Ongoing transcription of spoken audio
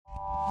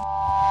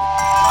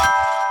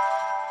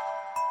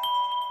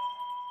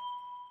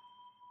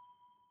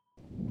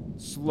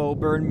Slow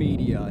Burn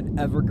Media, an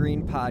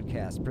evergreen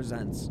podcast,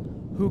 presents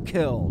Who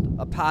Killed,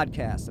 a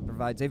podcast that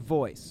provides a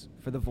voice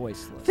for the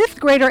voiceless. Fifth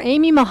grader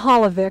Amy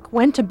Mahalovic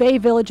went to Bay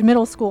Village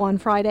Middle School on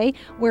Friday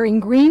wearing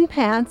green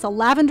pants, a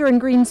lavender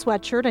and green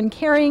sweatshirt, and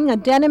carrying a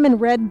denim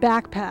and red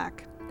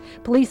backpack.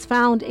 Police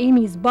found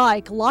Amy's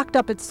bike locked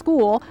up at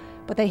school,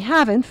 but they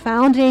haven't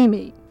found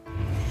Amy.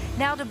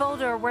 Now to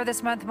Boulder, where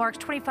this month marks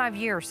 25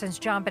 years since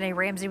JonBenet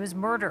Ramsey was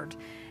murdered.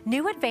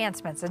 New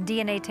advancements in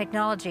DNA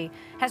technology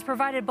has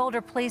provided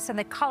Boulder Police and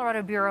the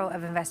Colorado Bureau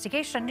of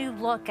Investigation a new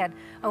look at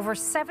over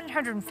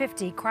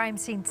 750 crime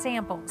scene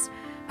samples.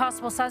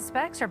 Possible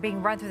suspects are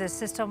being run through the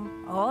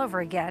system all over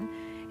again.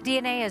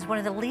 DNA is one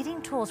of the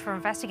leading tools for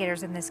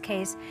investigators in this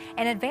case,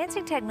 and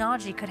advancing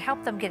technology could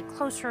help them get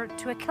closer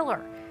to a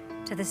killer.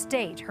 To this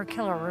date, her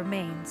killer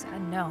remains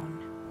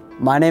unknown.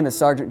 My name is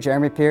Sergeant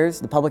Jeremy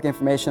Piers, the Public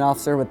Information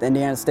Officer with the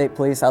Indiana State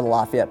Police out of the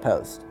Lafayette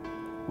Post.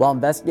 While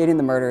investigating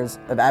the murders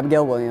of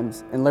Abigail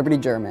Williams and Liberty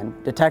German,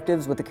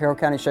 detectives with the Carroll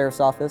County Sheriff's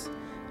Office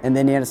and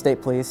the Indiana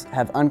State Police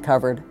have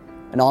uncovered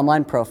an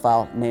online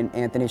profile named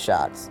Anthony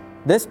Schatz.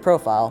 This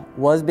profile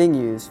was being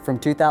used from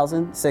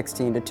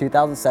 2016 to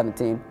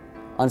 2017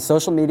 on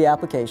social media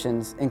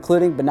applications,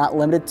 including but not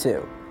limited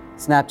to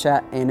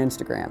Snapchat and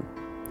Instagram.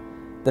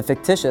 The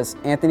fictitious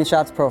Anthony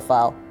Schatz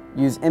profile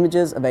used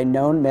images of a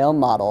known male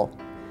model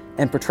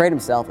and portrayed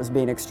himself as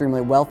being extremely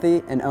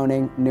wealthy and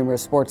owning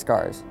numerous sports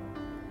cars.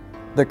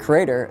 The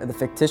creator of the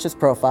fictitious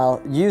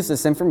profile used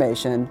this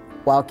information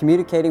while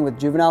communicating with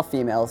juvenile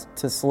females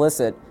to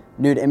solicit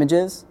nude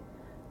images,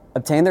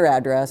 obtain their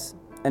address,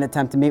 and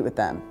attempt to meet with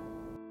them.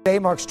 Today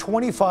marks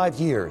 25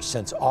 years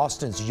since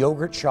Austin's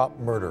yogurt shop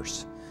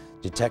murders.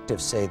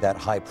 Detectives say that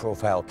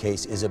high-profile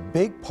case is a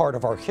big part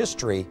of our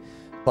history,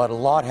 but a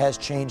lot has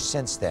changed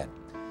since then.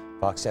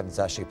 Fox 7's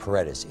Ashley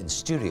Paredes in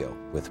studio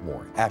with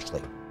more.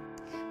 Ashley.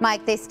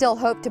 Mike, they still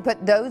hope to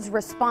put those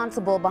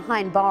responsible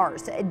behind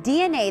bars.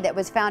 DNA that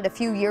was found a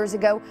few years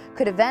ago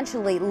could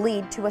eventually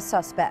lead to a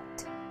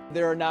suspect.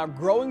 There are now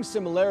growing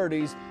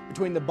similarities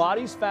between the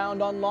bodies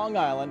found on Long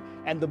Island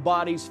and the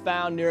bodies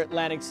found near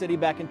Atlantic City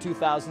back in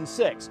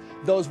 2006.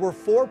 Those were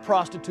 4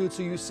 prostitutes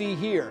who you see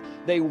here.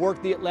 They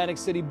worked the Atlantic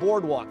City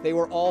boardwalk. They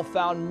were all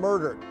found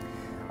murdered.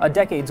 A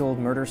decades-old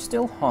murder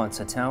still haunts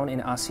a town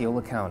in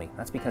Osceola County.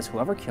 That's because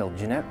whoever killed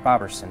Jeanette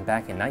Robertson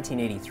back in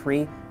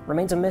 1983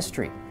 remains a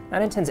mystery.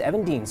 9 on 10's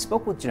Evan Dean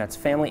spoke with Jeanette's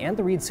family and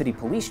the Reed City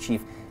Police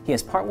Chief. He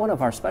has part 1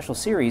 of our special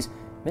series,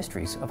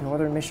 Mysteries of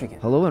Northern Michigan.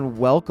 Hello and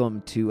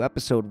welcome to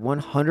episode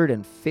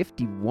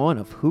 151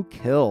 of Who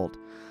Killed.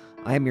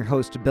 I am your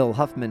host, Bill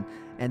Huffman,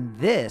 and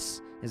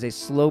this is a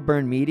Slow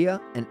Burn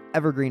Media and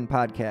Evergreen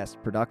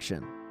Podcast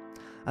production.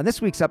 On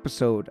this week's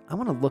episode, I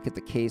want to look at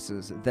the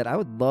cases that I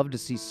would love to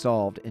see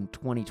solved in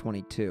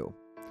 2022.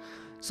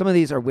 Some of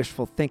these are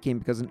wishful thinking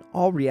because in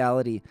all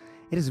reality,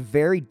 it is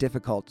very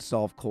difficult to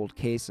solve cold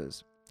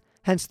cases.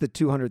 Hence the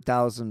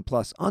 200,000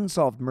 plus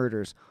unsolved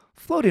murders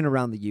floating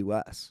around the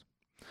U.S.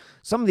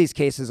 Some of these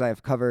cases I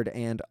have covered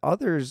and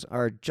others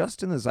are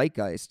just in the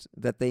zeitgeist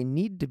that they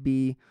need to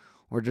be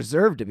or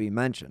deserve to be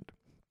mentioned.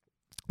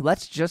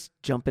 Let's just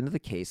jump into the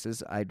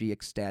cases I'd be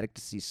ecstatic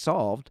to see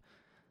solved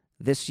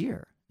this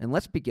year. And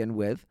let's begin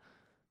with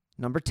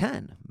number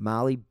 10,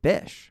 Molly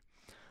Bish.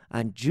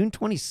 On June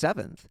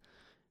 27th,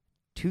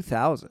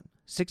 2000,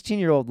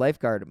 16-year-old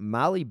lifeguard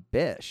Molly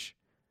Bish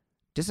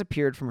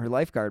disappeared from her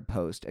lifeguard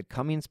post at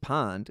Cummings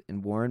Pond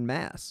in Warren,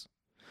 Mass.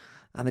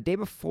 On the day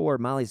before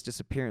Molly's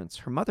disappearance,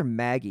 her mother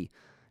Maggie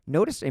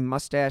noticed a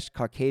mustached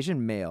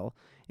Caucasian male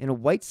in a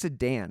white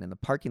sedan in the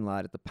parking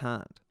lot at the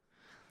pond.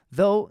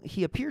 Though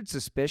he appeared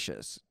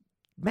suspicious,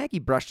 Maggie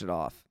brushed it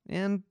off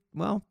and,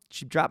 well,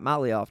 she dropped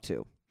Molly off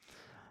too.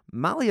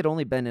 Molly had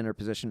only been in her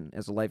position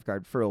as a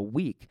lifeguard for a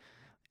week,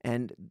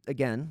 and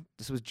again,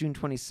 this was June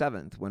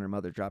 27th when her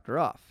mother dropped her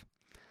off.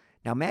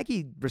 Now,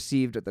 Maggie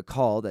received the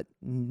call that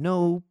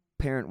no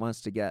parent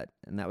wants to get,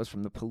 and that was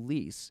from the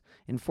police,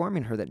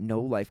 informing her that no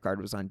lifeguard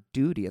was on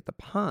duty at the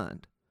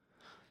pond.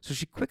 So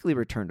she quickly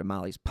returned to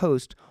Molly's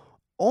post,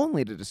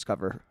 only to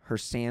discover her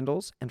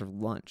sandals and her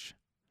lunch.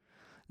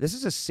 This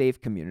is a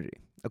safe community.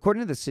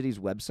 According to the city's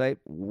website,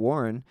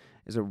 Warren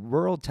is a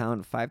rural town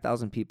of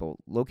 5,000 people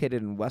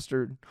located in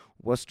western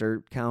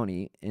Worcester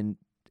County and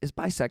is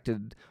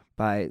bisected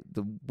by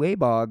the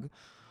Wabaug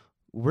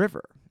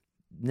River.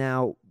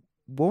 Now,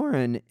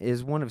 Warren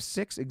is one of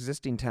 6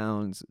 existing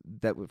towns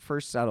that were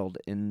first settled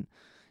in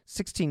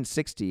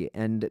 1660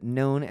 and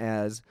known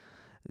as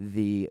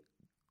the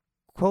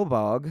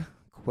Quaboag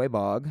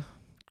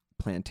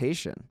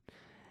Plantation.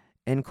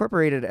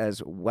 Incorporated as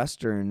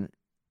Western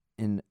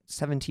in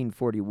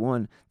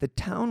 1741, the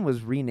town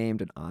was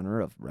renamed in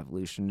honor of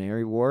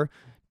Revolutionary War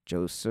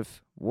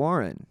Joseph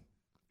Warren,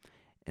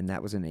 and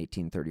that was in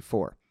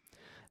 1834.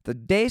 The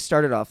day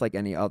started off like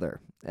any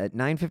other. At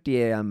 9:50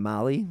 a.m.,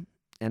 Molly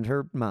and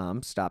her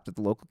mom stopped at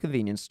the local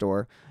convenience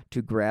store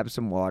to grab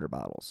some water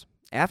bottles.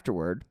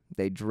 Afterward,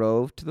 they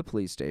drove to the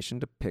police station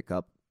to pick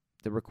up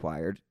the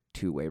required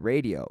 2-way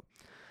radio.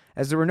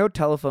 As there were no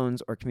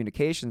telephones or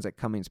communications at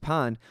Cummings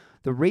Pond,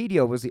 the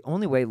radio was the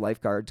only way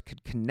lifeguards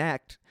could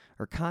connect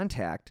or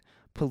contact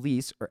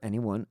police or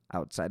anyone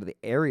outside of the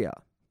area.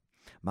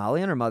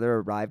 Molly and her mother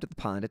arrived at the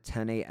pond at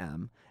 10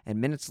 a.m., and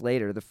minutes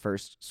later, the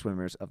first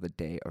swimmers of the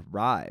day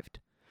arrived.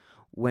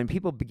 When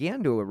people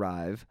began to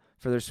arrive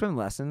for their swim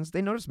lessons,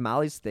 they noticed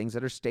Molly's things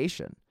at her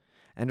station,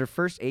 and her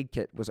first aid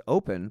kit was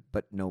open,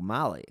 but no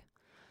Molly.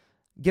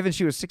 Given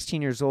she was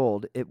 16 years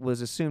old, it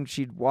was assumed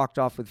she'd walked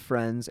off with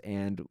friends,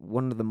 and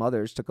one of the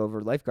mothers took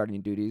over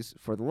lifeguarding duties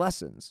for the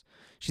lessons.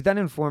 She then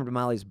informed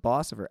Molly's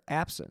boss of her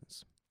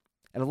absence.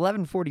 At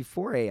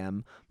 11:44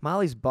 a.m.,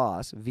 Molly's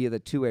boss, via the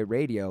two-way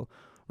radio,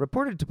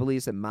 reported to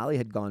police that Molly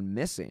had gone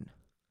missing.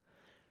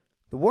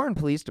 The Warren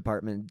Police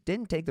Department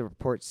didn't take the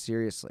report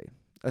seriously,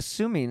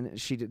 assuming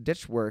she'd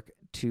ditched work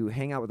to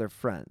hang out with her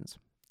friends.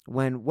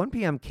 When 1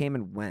 p.m. came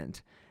and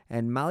went,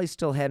 and Molly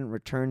still hadn't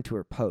returned to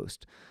her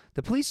post,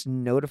 the police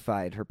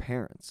notified her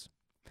parents.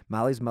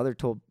 Molly's mother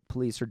told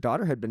police her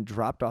daughter had been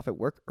dropped off at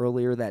work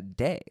earlier that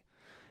day.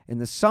 In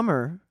the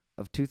summer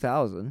of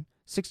 2000,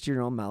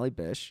 16-year-old Molly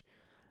Bish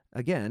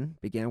again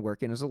began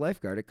working as a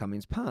lifeguard at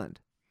Cummings Pond.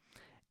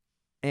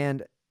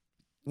 And,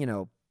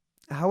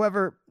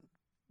 however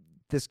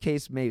this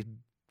case may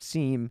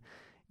seem,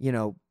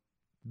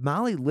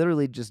 Molly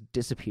literally just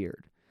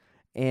disappeared.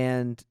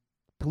 And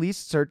police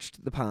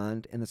searched the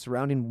pond and the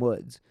surrounding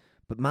woods,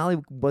 but Molly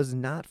was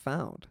not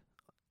found.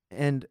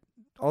 And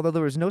although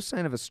there was no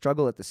sign of a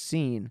struggle at the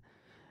scene,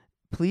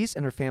 police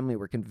and her family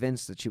were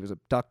convinced that she was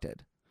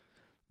abducted.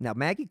 Now,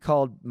 Maggie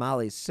called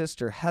Molly's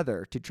sister,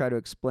 Heather, to try to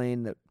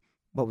explain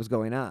what was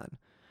going on.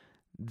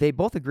 They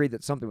both agreed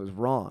that something was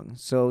wrong,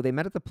 so they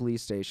met at the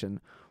police station,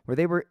 where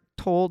they were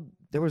told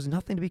there was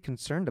nothing to be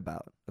concerned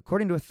about.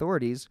 According to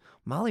authorities,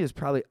 Molly was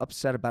probably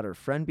upset about her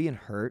friend being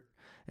hurt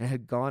and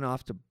had gone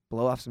off to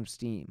blow off some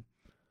steam.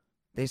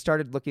 They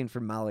started looking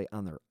for Molly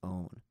on their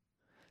own.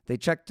 They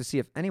checked to see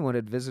if anyone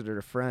had visited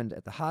a friend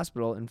at the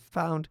hospital and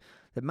found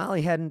that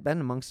Molly hadn't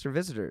been amongst her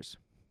visitors.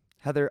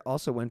 Heather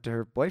also went to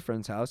her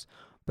boyfriend's house,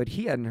 but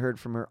he hadn't heard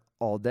from her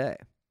all day.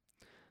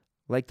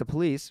 Like the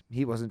police,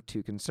 he wasn't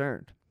too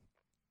concerned.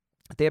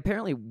 They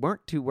apparently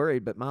weren't too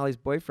worried, but Molly's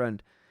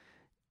boyfriend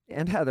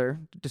and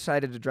Heather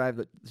decided to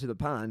drive to the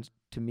pond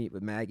to meet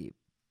with Maggie.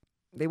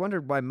 They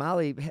wondered why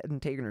Molly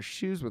hadn't taken her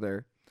shoes with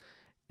her,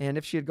 and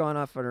if she had gone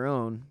off on her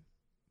own,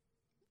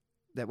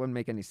 that wouldn't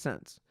make any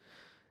sense.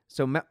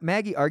 So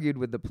Maggie argued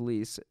with the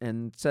police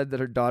and said that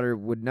her daughter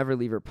would never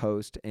leave her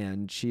post,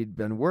 and she'd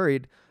been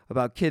worried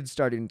about kids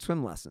starting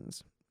swim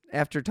lessons.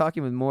 After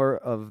talking with more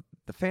of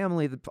the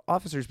family, the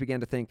officers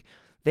began to think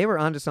they were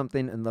onto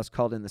something and thus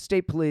called in the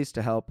state police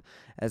to help,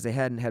 as they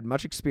hadn't had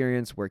much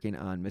experience working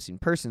on missing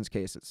persons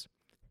cases.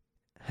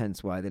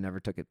 Hence why they never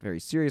took it very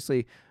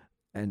seriously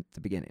at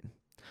the beginning.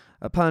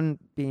 Upon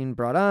being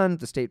brought on,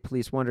 the state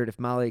police wondered if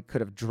Molly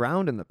could have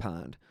drowned in the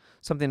pond,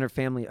 something her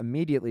family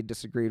immediately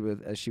disagreed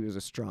with, as she was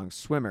a strong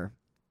swimmer.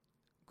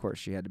 Of course,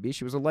 she had to be.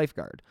 She was a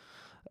lifeguard.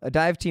 A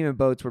dive team and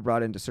boats were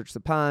brought in to search the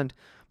pond,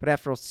 but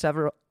after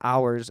several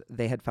hours,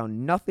 they had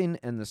found nothing,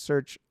 and the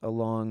search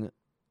along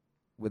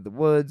with the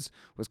woods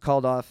was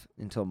called off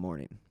until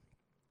morning.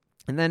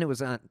 And then it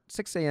was at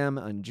 6 a.m.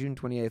 on June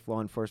 28th,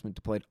 law enforcement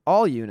deployed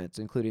all units,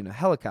 including a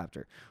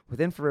helicopter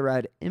with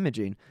infrared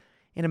imaging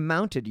and a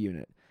mounted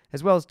unit,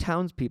 as well as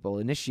townspeople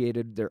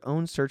initiated their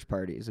own search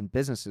parties, and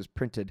businesses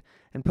printed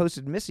and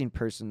posted missing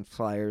person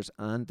flyers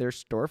on their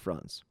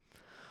storefronts.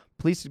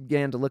 Police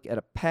began to look at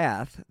a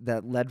path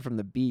that led from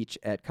the beach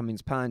at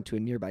Cummings Pond to a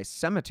nearby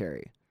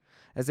cemetery,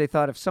 as they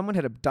thought if someone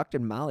had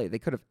abducted Molly, they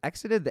could have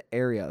exited the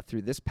area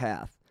through this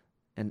path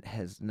and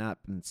has not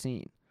been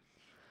seen.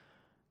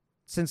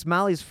 Since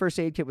Molly's first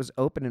aid kit was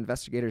open,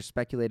 investigators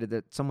speculated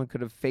that someone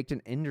could have faked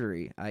an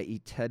injury,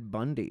 i.e. Ted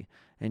Bundy,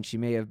 and she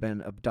may have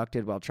been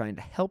abducted while trying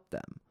to help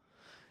them.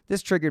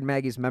 This triggered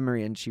Maggie's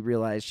memory, and she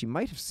realized she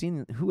might have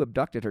seen who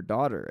abducted her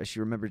daughter, as she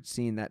remembered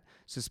seeing that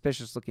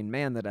suspicious-looking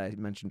man that I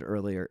mentioned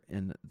earlier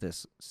in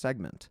this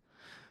segment.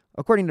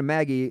 According to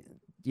Maggie,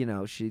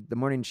 the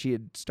morning she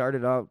had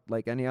started out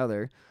like any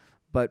other,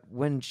 but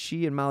when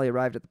she and Molly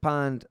arrived at the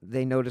pond,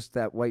 they noticed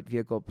that white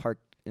vehicle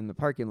parked in the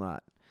parking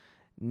lot.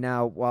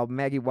 Now, while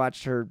Maggie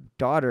watched her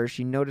daughter,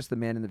 she noticed the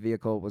man in the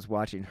vehicle was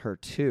watching her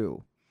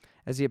too.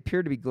 As he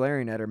appeared to be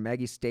glaring at her,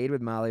 Maggie stayed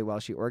with Molly while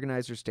she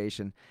organized her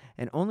station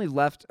and only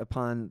left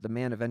upon the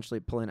man eventually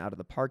pulling out of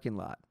the parking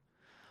lot.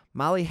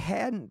 Molly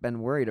hadn't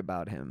been worried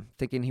about him,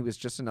 thinking he was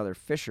just another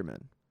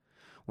fisherman.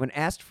 When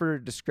asked for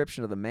a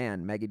description of the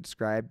man, Maggie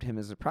described him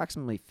as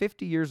approximately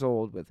 50 years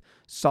old with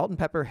salt and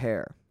pepper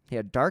hair. He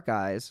had dark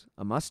eyes,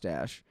 a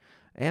mustache,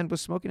 and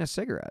was smoking a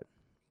cigarette.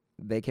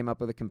 They came up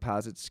with a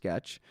composite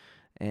sketch,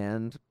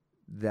 and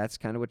that's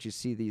kind of what you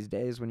see these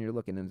days when you're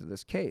looking into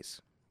this case.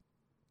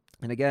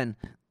 And again,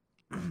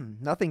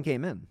 nothing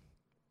came in.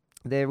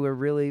 They were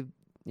really,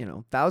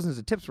 thousands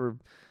of tips were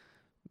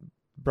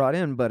brought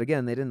in, but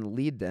again, they didn't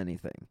lead to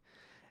anything.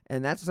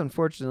 And that's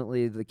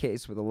unfortunately the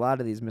case with a lot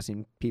of these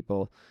missing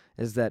people,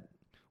 is that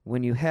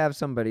when you have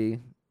somebody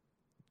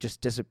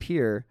just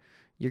disappear,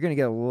 you're going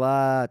to get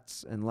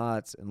lots and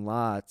lots and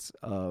lots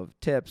of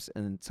tips,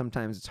 and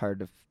sometimes it's hard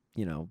to,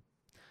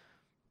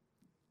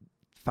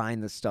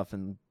 find this stuff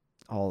and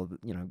all of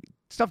the,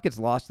 stuff gets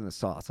lost in the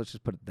sauce. Let's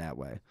just put it that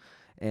way.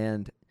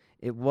 And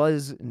it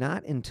was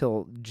not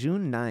until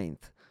June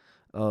 9th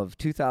of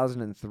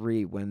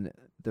 2003 when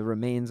the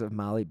remains of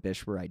Molly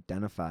Bish were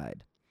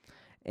identified.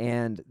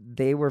 And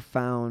they were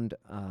found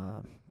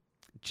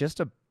just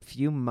a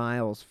few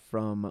miles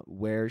from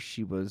where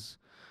she was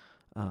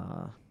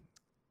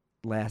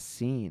last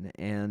seen.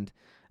 And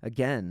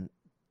again,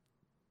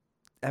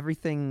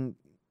 everything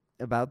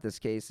about this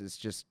case is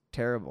just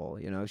terrible.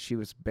 She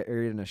was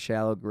buried in a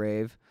shallow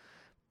grave,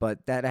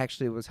 but that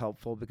actually was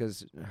helpful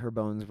because her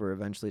bones were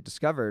eventually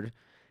discovered.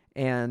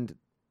 And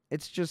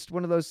it's just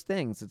one of those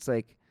things. It's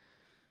like,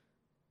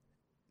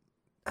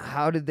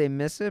 how did they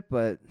miss it?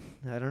 But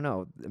I don't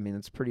know. I mean,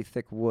 it's pretty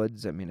thick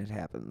woods. I mean, it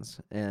happens.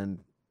 And,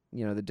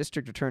 the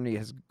district attorney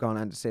has gone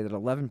on to say that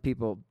 11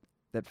 people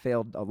that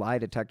failed a lie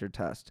detector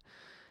test,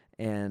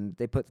 and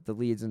they put the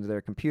leads into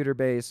their computer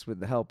base with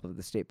the help of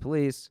the state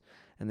police,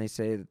 and they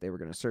say that they were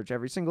going to search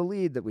every single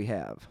lead that we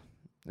have.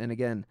 And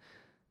again,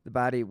 the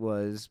body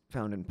was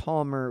found in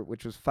Palmer,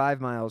 which was 5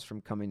 miles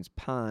from Cummings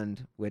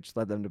Pond, which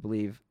led them to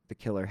believe the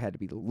killer had to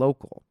be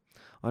local.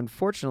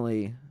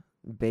 Unfortunately,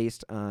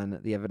 based on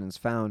the evidence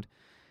found,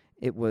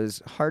 it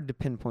was hard to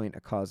pinpoint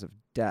a cause of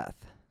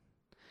death.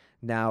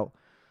 Now,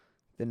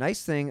 the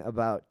nice thing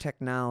about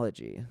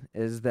technology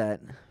is that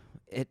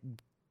it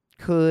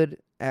could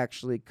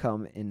actually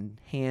come in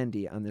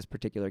handy on this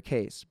particular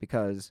case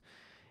because,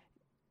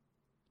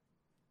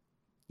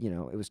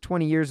 it was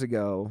 21 years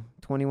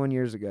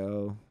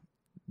ago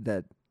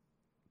that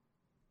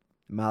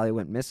Molly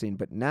went missing,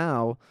 but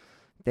now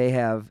they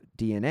have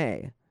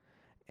DNA.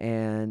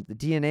 And the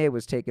DNA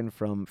was taken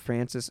from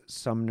Francis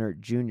Sumner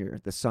Jr.,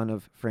 the son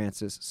of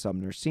Francis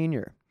Sumner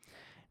Sr.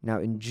 Now,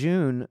 in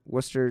June,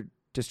 Worcester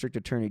District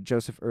Attorney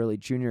Joseph Early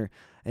Jr.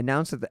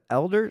 announced that the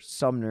elder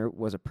Sumner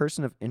was a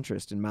person of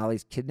interest in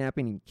Molly's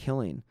kidnapping and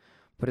killing,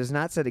 but has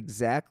not said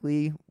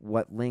exactly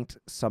what linked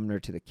Sumner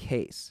to the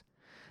case.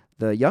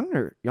 The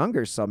younger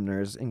Sumner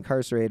is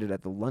incarcerated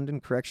at the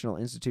London Correctional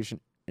Institution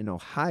in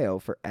Ohio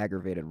for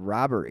aggravated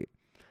robbery,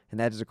 and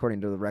that is according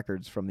to the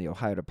records from the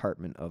Ohio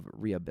Department of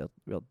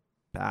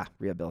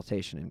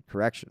Rehabilitation and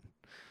Correction.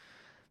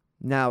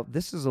 Now,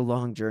 this is a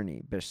long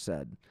journey, Bish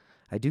said.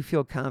 I do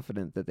feel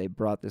confident that they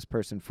brought this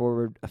person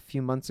forward a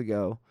few months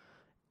ago,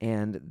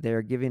 and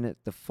they're giving it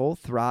the full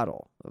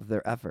throttle of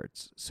their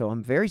efforts. So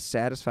I'm very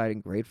satisfied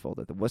and grateful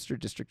that the Worcester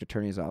District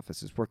Attorney's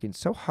Office is working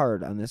so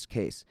hard on this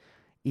case,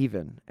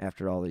 even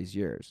after all these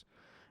years.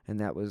 And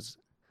that was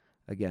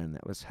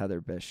Heather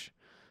Bish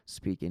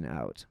speaking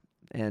out.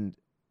 And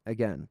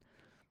again,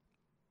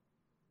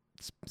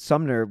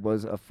 Sumner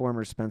was a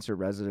former Spencer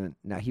resident.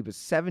 Now, he was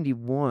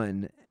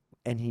 71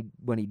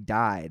 when he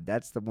died.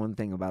 That's the one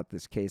thing about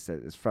this case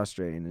that is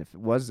frustrating. If it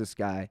was this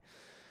guy,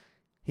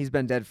 he's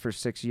been dead for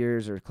 6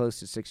 years or close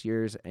to 6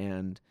 years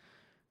and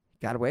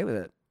got away with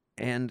it.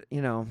 And,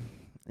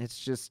 it's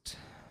just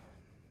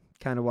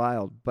kind of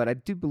wild. But I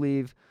do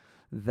believe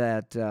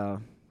that,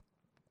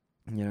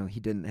 he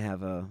didn't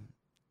have a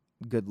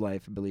good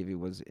life. I believe he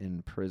was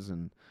in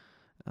prison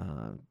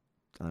on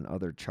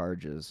other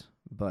charges.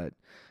 But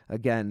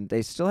again,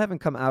 they still haven't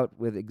come out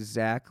with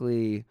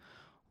exactly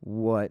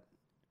what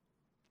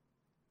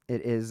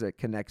it is that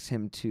connects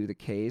him to the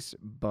case,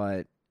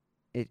 but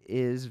it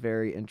is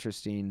very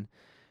interesting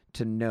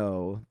to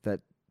know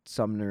that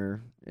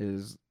Sumner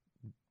is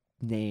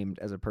named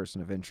as a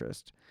person of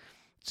interest.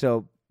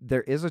 So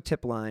there is a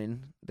tip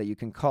line that you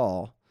can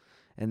call,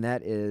 and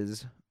that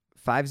is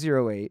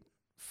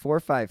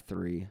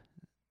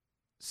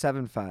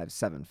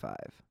 508-453-7575.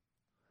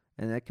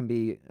 And that can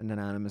be an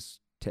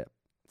anonymous tip.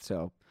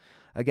 So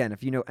again,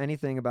 if you know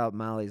anything about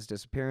Molly's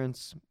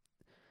disappearance,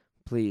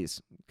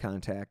 please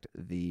contact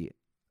the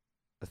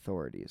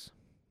authorities.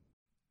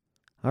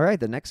 All right,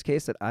 the next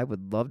case that I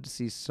would love to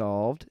see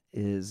solved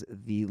is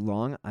the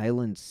Long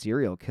Island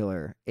serial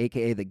killer,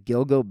 a.k.a. the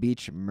Gilgo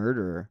Beach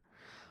murderer.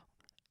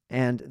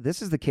 And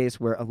this is the case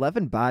where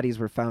 11 bodies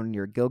were found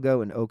near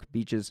Gilgo and Oak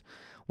Beaches,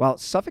 while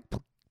Suffolk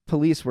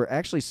police were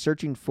actually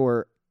searching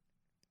for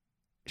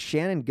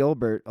Shannon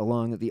Gilbert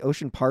along the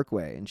Ocean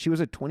Parkway, and she was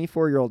a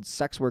 24-year-old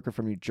sex worker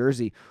from New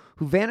Jersey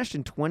who vanished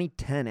in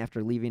 2010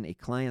 after leaving a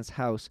client's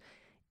house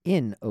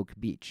in Oak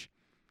Beach.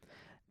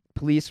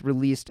 Police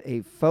released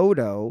a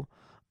photo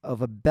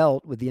of a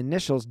belt with the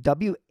initials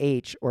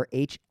WH or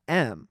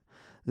HM.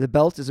 The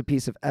belt is a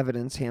piece of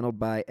evidence handled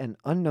by an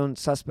unknown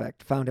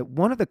suspect found at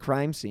one of the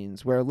crime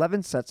scenes where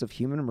 11 sets of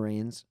human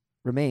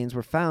remains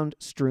were found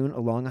strewn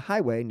along a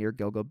highway near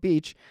Gilgo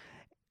Beach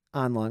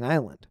on Long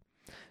Island.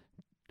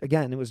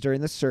 Again, it was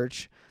during the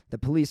search that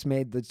police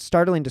made the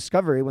startling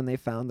discovery when they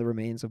found the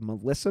remains of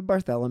Melissa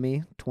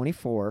Bartholomew,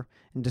 24,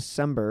 in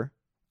December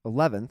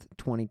 11th,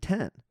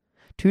 2010.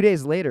 2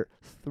 days later,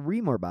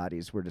 3 more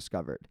bodies were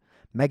discovered.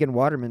 Megan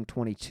Waterman,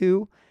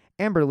 22,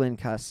 Amberlynn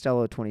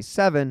Costello,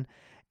 27,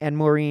 and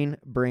Maureen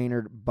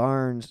Brainerd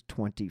Barnes,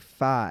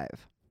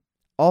 25.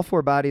 All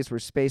 4 bodies were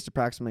spaced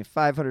approximately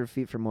 500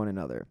 feet from one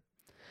another,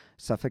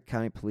 Suffolk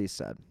County Police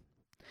said.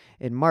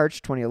 In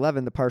March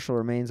 2011, the partial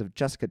remains of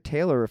Jessica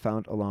Taylor were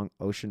found along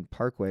Ocean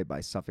Parkway by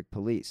Suffolk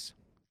police.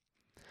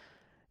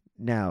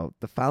 Now,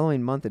 the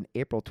following month in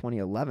April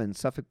 2011,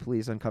 Suffolk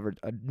police uncovered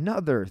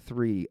another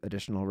 3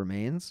 additional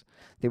remains.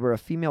 They were a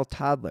female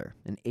toddler,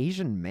 an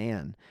Asian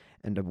man,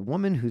 and a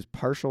woman whose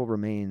partial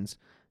remains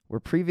were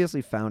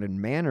previously found in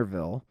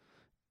Manorville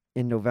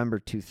in November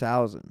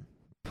 2000.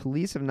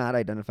 Police have not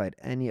identified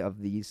any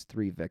of these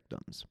 3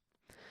 victims.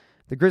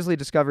 The grisly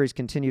discoveries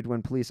continued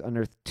when police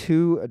unearthed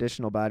 2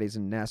 additional bodies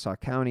in Nassau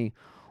County,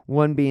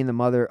 one being the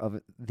mother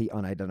of the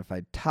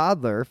unidentified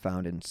toddler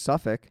found in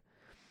Suffolk.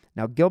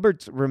 Now,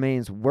 Gilbert's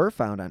remains were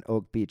found on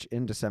Oak Beach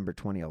in December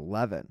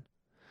 2011.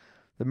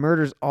 The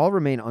murders all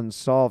remain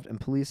unsolved, and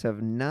police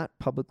have not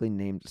publicly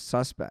named a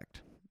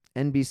suspect.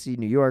 NBC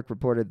New York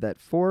reported that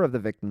 4 of the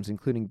victims,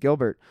 including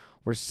Gilbert,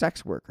 were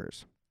sex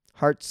workers.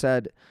 Hart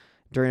said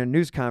during a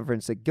news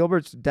conference that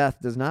Gilbert's death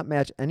does not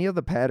match any of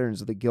the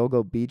patterns of the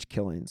Gilgo Beach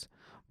killings,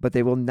 but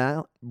they will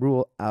not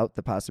rule out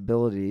the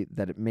possibility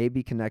that it may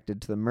be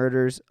connected to the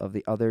murders of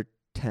the other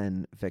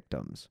 10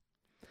 victims.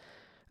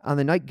 On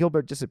the night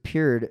Gilbert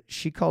disappeared,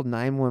 she called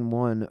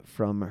 911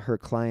 from her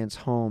client's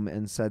home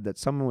and said that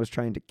someone was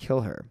trying to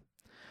kill her.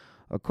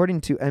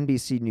 According to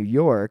NBC New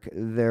York,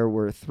 there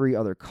were 3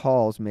 other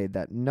calls made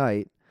that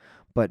night,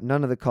 but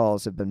none of the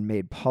calls have been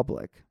made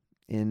public.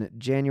 In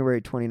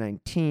January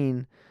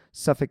 2019,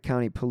 Suffolk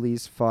County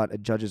Police fought a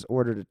judge's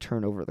order to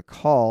turn over the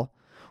call,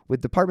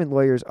 with department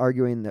lawyers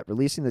arguing that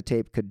releasing the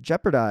tape could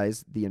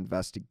jeopardize the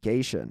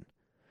investigation.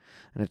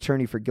 An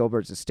attorney for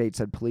Gilbert's estate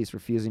said police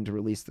refusing to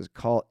release the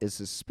call is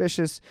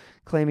suspicious,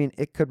 claiming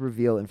it could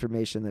reveal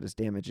information that is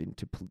damaging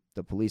to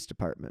the police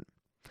department.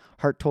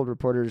 Hart told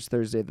reporters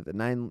Thursday that the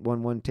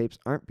 911 tapes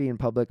aren't being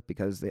public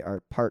because they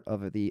are part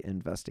of the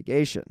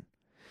investigation.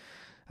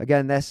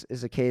 Again, this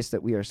is a case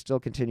that we are still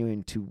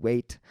continuing to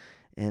wait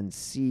and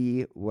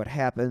see what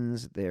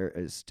happens. There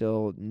is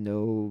still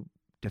no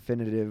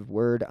definitive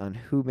word on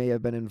who may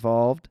have been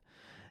involved.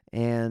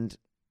 And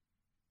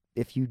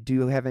if you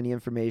do have any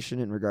information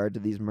in regard to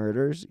these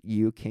murders,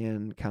 you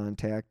can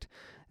contact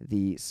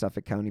the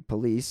Suffolk County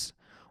Police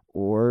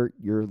or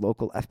your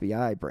local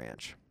FBI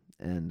branch.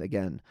 And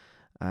again,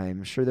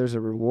 I'm sure there's a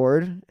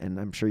reward, and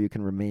I'm sure you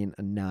can remain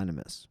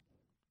anonymous.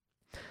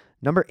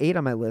 Number 8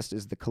 on my list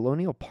is the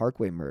Colonial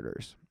Parkway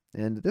murders.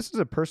 And this is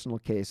a personal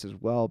case as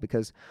well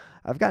because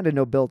I've gotten to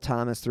know Bill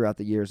Thomas throughout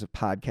the years of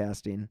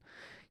podcasting.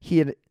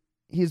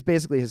 He's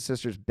basically his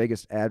sister's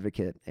biggest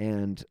advocate,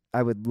 and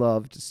I would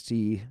love to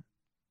see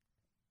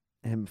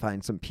him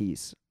find some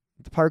peace.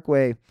 The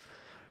Parkway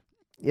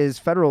is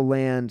federal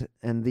land,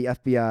 and the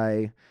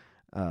FBI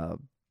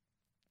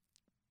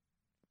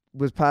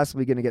was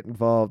possibly going to get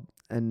involved.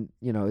 And,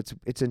 you know,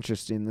 it's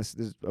interesting. This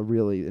is a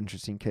really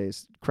interesting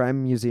case.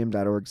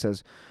 CrimeMuseum.org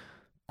says,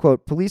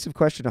 quote, police have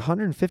questioned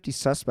 150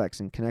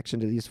 suspects in connection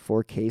to these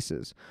 4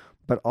 cases,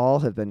 but all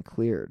have been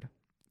cleared.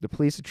 The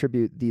police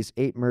attribute these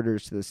 8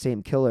 murders to the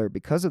same killer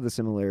because of the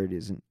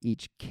similarities in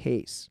each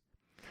case.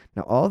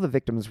 Now, all the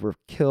victims were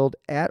killed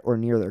at or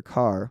near their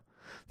car,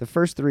 the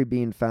first 3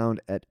 being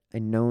found at a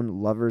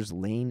known Lover's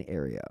Lane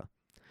area.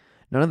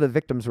 None of the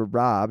victims were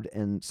robbed,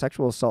 and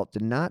sexual assault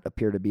did not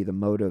appear to be the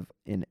motive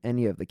in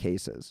any of the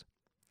cases.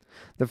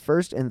 The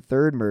first and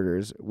third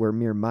murders were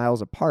mere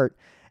miles apart,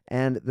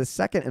 and the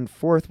second and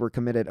fourth were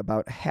committed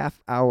about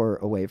half hour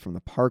away from the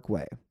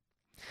Parkway.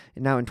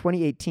 And now, in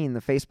 2018, the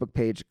Facebook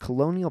page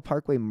Colonial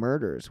Parkway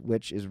Murders,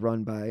 which is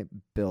run by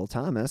Bill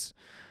Thomas,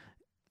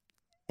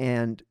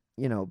 and,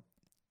 you know,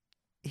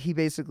 he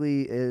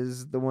basically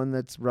is the one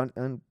that's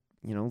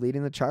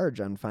leading the charge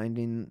on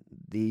finding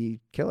the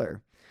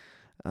killer.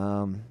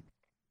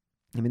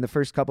 The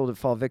first couple to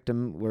fall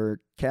victim were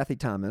Kathy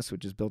Thomas,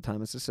 which is Bill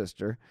Thomas's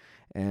sister,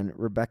 and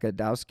Rebecca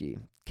Dowski.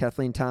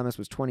 Kathleen Thomas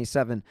was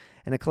 27,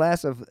 and a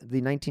class of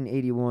the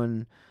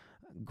 1981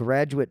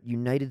 graduate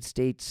United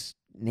States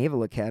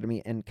Naval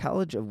Academy and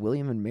College of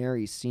William and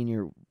Mary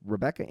senior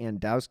Rebecca Ann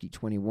Dowski,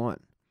 21.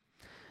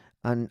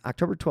 On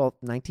October 12,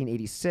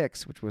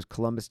 1986, which was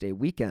Columbus Day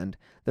weekend,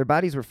 their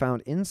bodies were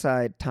found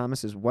inside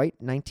Thomas's white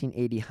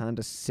 1980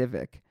 Honda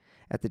Civic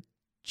at the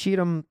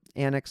Cheatham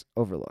Annex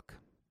Overlook.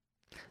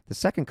 The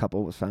second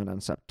couple was found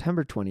on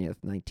September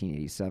 20th,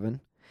 1987.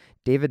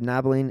 David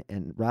Nobbling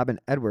and Robin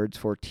Edwards,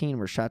 14,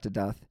 were shot to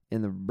death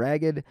in the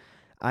Ragged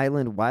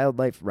Island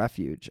Wildlife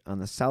Refuge on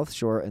the south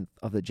shore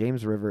of the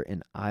James River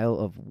in Isle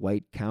of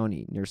Wight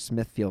County near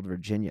Smithfield,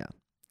 Virginia.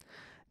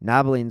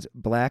 Nobbling's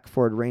black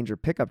Ford Ranger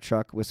pickup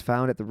truck was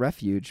found at the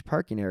refuge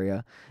parking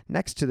area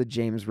next to the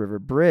James River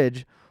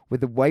Bridge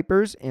with the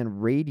wipers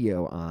and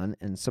radio on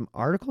and some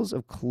articles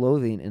of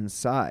clothing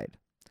inside.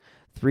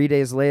 3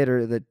 days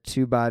later, the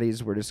 2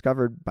 bodies were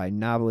discovered by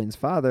Nobbling's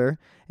father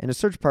in a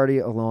search party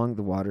along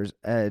the water's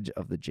edge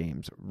of the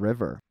James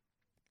River.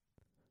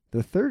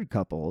 The third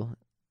couple,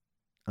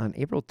 on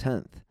April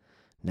 10th,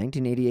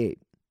 1988,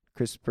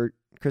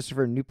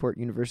 Christopher Newport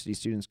University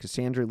students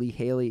Cassandra Lee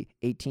Haley,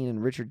 18,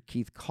 and Richard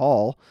Keith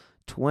Call,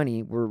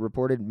 20, were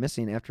reported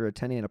missing after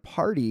attending a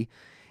party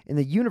in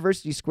the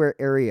University Square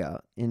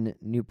area in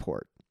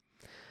Newport.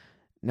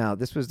 Now,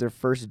 this was their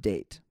first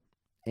date,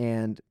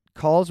 and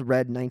Call's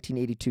red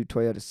 1982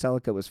 Toyota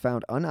Celica was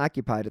found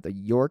unoccupied at the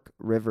York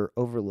River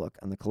Overlook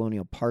on the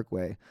Colonial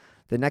Parkway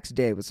the next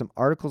day with some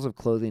articles of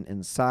clothing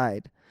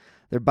inside.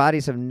 Their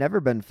bodies have never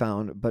been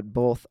found, but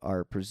both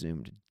are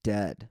presumed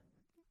dead.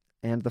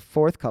 And the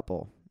fourth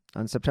couple,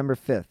 on September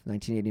 5th,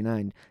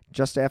 1989,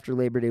 just after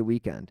Labor Day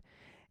weekend,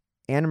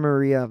 Anna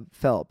Maria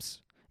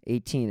Phelps,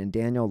 18, and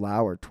Daniel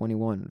Lauer,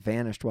 21,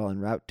 vanished while en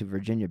route to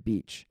Virginia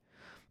Beach.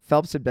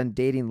 Phelps had been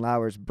dating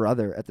Lauer's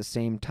brother at the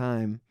same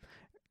time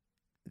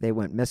they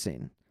went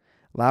missing.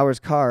 Lauer's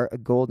car, a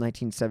gold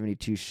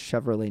 1972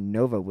 Chevrolet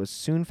Nova, was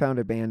soon found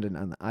abandoned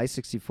on the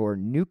I-64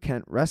 New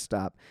Kent rest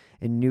stop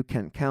in New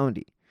Kent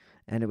County,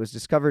 and it was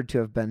discovered to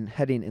have been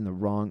heading in the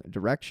wrong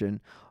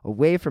direction,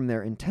 away from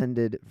their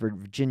intended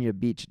Virginia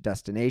Beach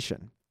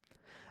destination.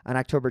 On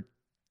October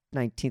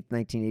 19,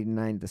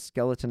 1989, the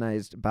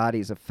skeletonized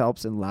bodies of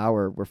Phelps and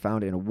Lauer were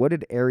found in a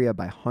wooded area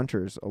by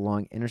hunters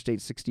along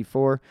Interstate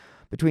 64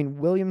 between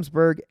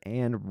Williamsburg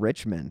and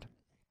Richmond.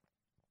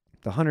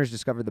 The hunters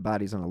discovered the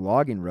bodies on a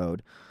logging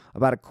road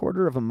about a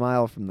quarter of a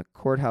mile from the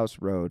Courthouse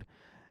Road,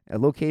 a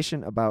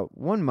location about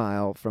 1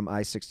 mile from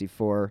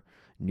I-64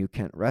 New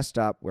Kent rest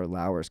stop where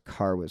Lauer's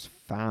car was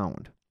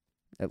found.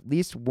 At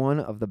least one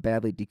of the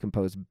badly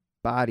decomposed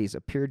bodies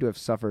appeared to have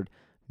suffered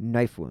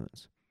knife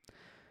wounds.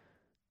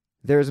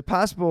 There is a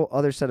possible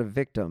other set of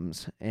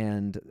victims,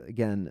 and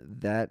again,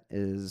 that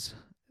is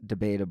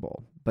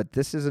debatable. But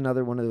this is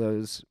another one of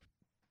those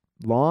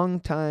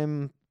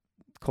long-time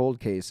cold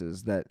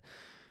cases that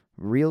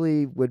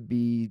really would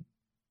be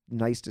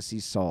nice to see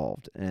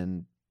solved.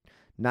 And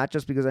not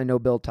just because I know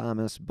Bill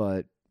Thomas,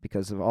 but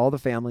because of all the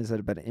families that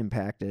have been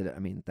impacted. I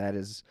mean, that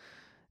is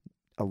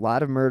a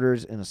lot of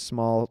murders in a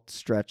small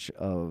stretch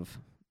of,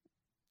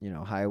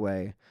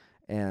 highway.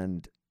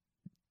 And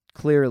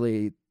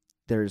clearly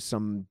there's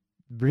some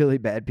really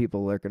bad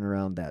people lurking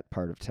around that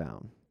part of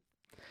town.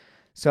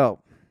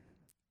 So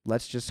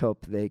let's just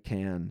hope they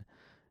can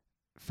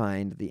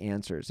find the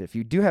answers. If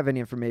you do have any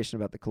information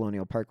about the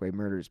Colonial Parkway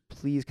murders,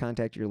 please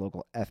contact your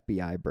local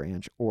FBI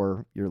branch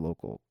or your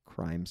local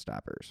Crime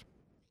Stoppers.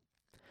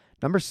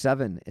 Number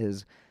 7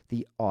 is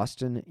the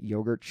Austin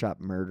Yogurt Shop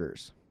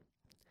murders.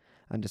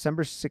 On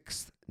December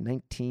 6th,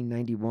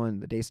 1991,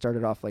 the day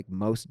started off like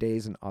most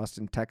days in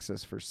Austin,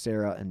 Texas for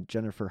Sarah and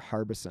Jennifer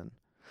Harbison.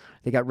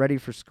 They got ready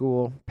for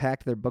school,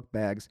 packed their book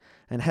bags,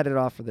 and headed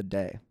off for the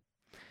day.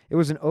 It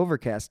was an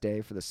overcast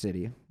day for the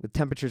city, with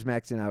temperatures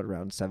maxing out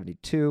around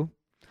 72,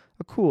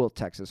 a cool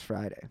Texas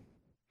Friday.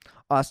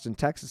 Austin,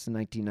 Texas in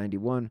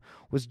 1991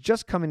 was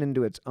just coming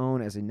into its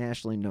own as a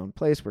nationally known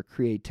place where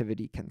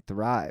creativity can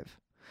thrive.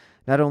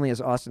 Not only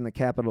is Austin the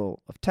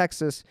capital of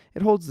Texas,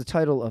 it holds the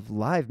title of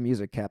live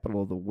music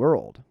capital of the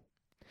world.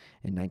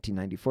 In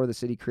 1994, the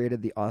city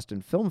created the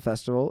Austin Film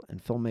Festival,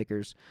 and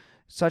filmmakers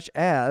such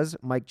as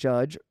Mike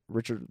Judge,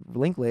 Richard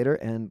Linklater,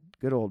 and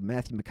good old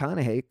Matthew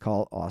McConaughey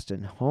call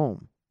Austin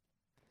home.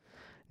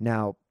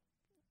 Now,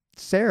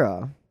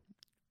 Sarah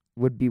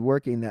would be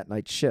working that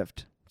night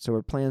shift, so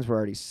her plans were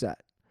already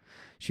set.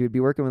 She would be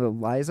working with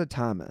Eliza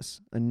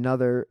Thomas,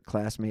 another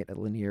classmate at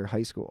Lanier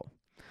High School.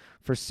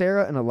 For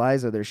Sarah and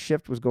Eliza, their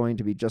shift was going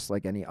to be just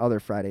like any other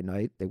Friday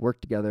night. They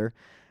worked together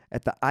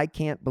at the I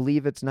Can't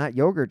Believe It's Not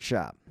Yogurt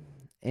Shop,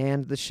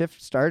 and the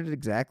shift started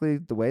exactly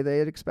the way they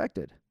had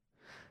expected.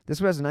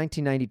 This was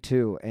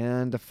 1992,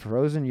 and the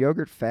frozen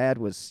yogurt fad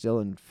was still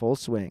in full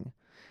swing,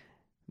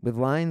 with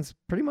lines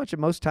pretty much at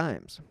most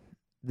times.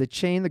 The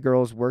chain the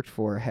girls worked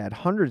for had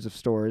hundreds of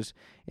stores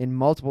in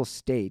multiple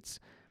states.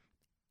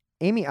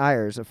 Amy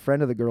Ayers, a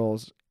friend of the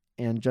girls,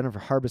 and Jennifer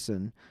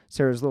Harbison,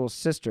 Sarah's little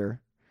sister,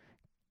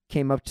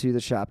 came up to the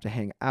shop to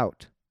hang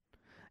out.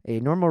 A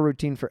normal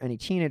routine for any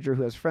teenager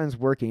who has friends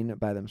working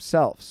by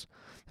themselves.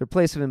 Their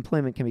place of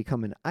employment can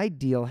become an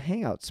ideal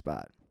hangout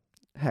spot.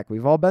 Heck,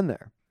 we've all been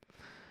there.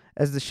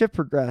 As the shift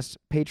progressed,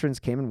 patrons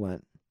came and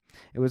went.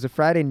 It was a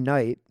Friday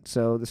night,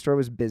 so the store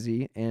was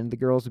busy, and the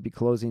girls would be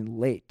closing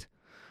late.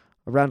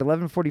 Around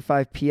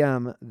 11:45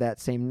 p.m.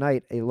 that same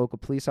night, a local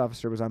police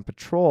officer was on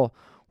patrol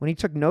when he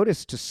took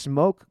notice to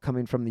smoke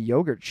coming from the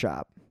yogurt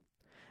shop.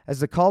 As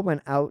the call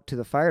went out to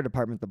the fire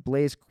department, the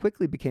blaze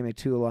quickly became a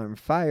 2-alarm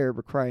fire,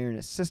 requiring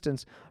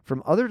assistance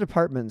from other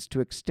departments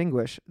to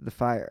extinguish the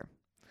fire.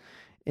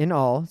 In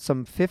all,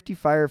 some 50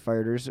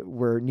 firefighters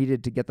were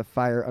needed to get the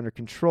fire under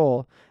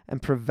control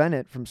and prevent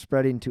it from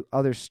spreading to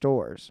other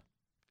stores.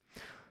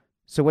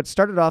 So what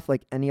started off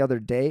like any other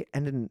day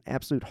ended in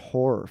absolute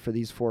horror for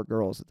these 4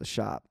 girls at the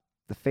shop,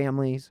 the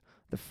families,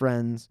 the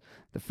friends,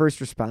 the first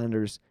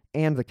responders,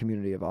 and the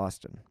community of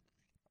Austin.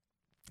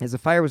 As the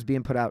fire was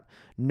being put out,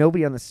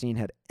 nobody on the scene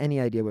had any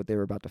idea what they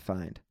were about to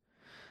find.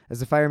 As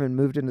the firemen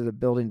moved into the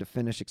building to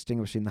finish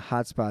extinguishing the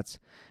hot spots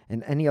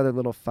and any other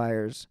little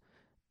fires,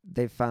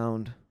 they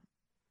found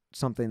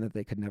something that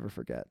they could never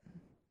forget.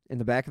 In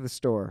the back of the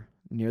store,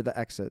 near the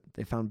exit,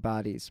 they found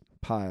bodies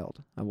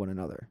piled on one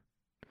another.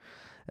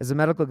 As the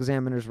medical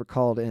examiners were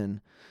called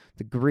in,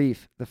 the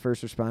grief the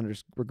first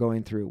responders were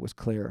going through was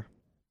clear.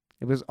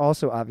 It was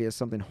also obvious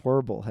something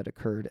horrible had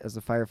occurred as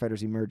the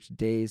firefighters emerged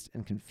dazed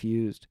and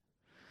confused.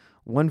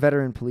 One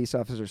veteran police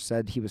officer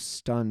said he was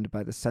stunned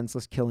by the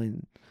senseless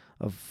killing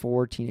of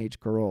 4 teenage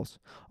girls,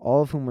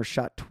 all of whom were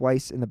shot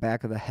twice in the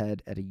back of the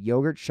head at a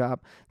yogurt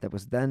shop that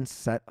was then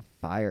set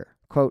afire.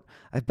 Quote,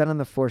 "I've been on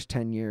the force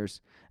 10 years,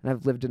 and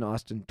I've lived in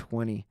Austin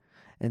 20,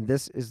 and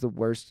this is the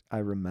worst I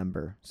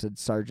remember," said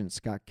Sergeant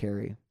Scott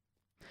Carey.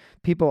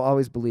 People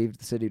always believed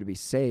the city to be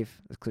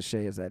safe, as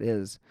cliche as that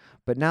is,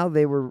 but now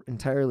they were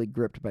entirely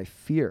gripped by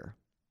fear.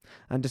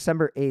 On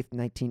December 8th,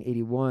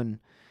 1981,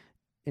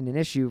 in an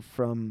issue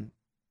from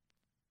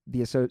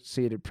the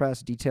Associated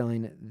Press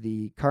detailing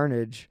the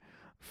carnage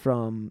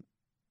from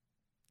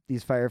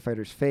these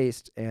firefighters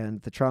faced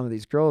and the trauma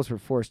these girls were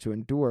forced to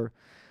endure,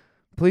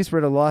 police were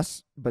at a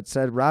loss but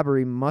said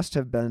robbery must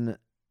have been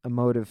a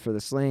motive for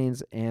the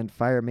slayings and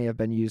fire may have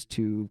been used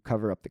to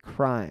cover up the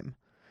crime.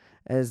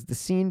 As the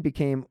scene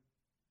became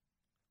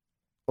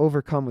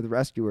overcome with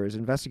rescuers,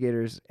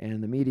 investigators,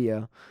 and the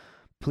media,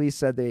 police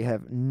said they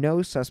have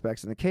no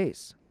suspects in the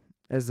case.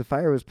 As the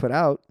fire was put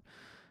out,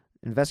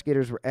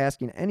 investigators were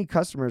asking any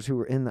customers who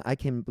were in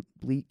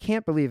the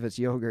can't believe it's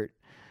yogurt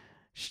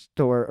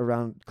store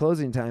around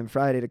closing time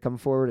Friday to come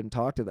forward and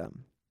talk to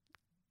them.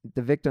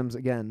 The victims,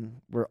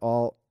 again, were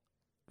all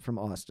from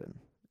Austin,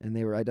 and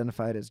they were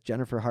identified as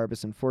Jennifer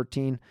Harbison,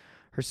 14,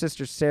 her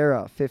sister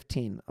Sarah,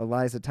 15,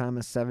 Eliza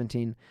Thomas,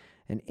 17,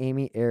 and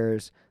Amy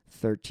Ayers,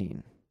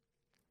 13.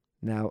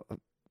 Now,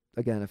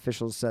 again,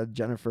 officials said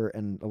Jennifer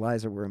and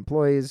Eliza were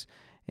employees,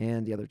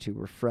 and the other two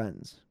were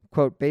friends.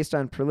 Quote, "Based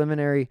on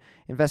preliminary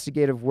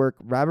investigative work,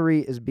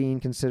 robbery is being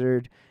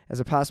considered as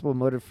a possible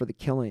motive for the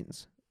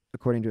killings,"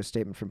 according to a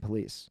statement from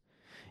police.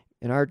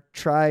 "In our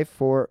try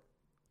for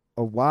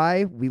a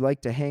why, we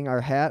like to hang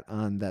our hat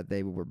on that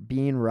they were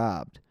being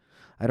robbed.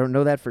 I don't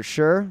know that for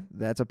sure.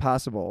 That's a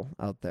possible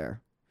out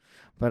there.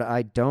 But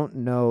I don't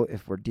know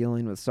if we're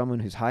dealing with someone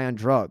who's high on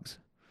drugs,"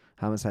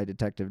 homicide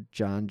detective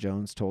John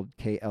Jones told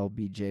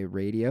KLBJ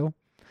Radio.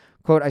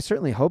 Quote, "I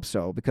certainly hope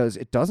so, because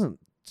it doesn't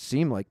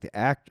seem like the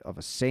act of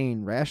a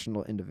sane,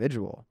 rational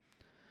individual."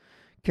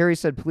 Carey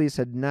said police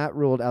had not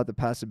ruled out the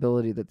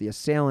possibility that the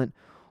assailant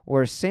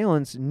or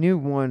assailants knew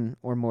one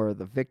or more of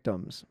the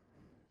victims.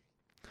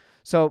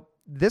 So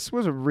this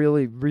was a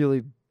really,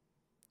 really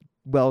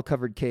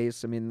well-covered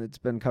case. I mean, it's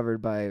been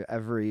covered by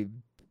every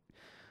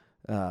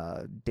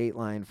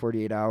Dateline,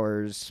 48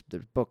 Hours.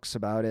 There's books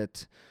about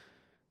it.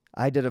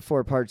 I did a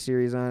 4-part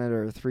series on it,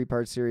 or a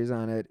 3-part series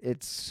on it.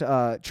 It's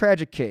a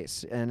tragic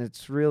case, and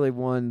it's really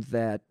one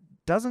that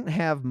doesn't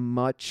have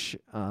much,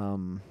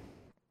 there's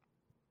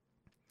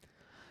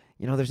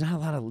not a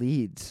lot of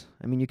leads.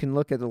 I mean, you can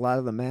look at a lot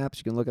of the maps,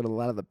 you can look at a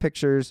lot of the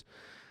pictures,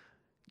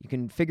 you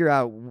can figure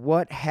out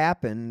what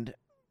happened,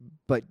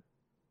 but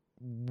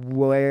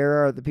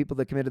where are the people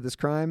that committed this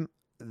crime?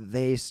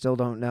 They still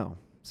don't know.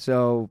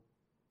 So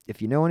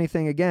if you know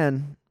anything,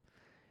 again,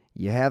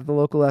 you have the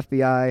local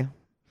FBI.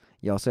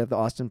 You also have the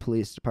Austin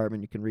Police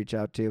Department you can reach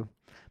out to.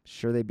 I'm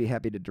sure they'd be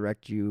happy to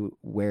direct you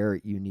where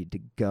you need to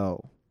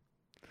go.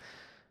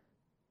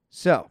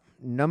 So,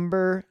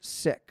 number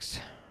 6,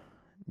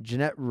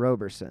 Jeanette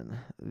Roberson,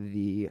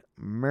 the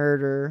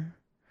murder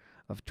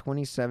of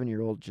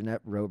 27-year-old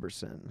Jeanette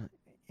Roberson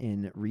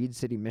in Reed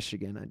City,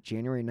 Michigan on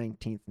January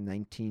 19th,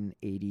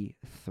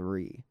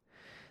 1983.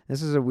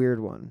 This is a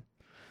weird one.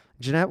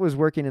 Jeanette was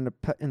working in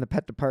the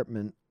pet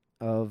department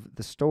of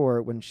the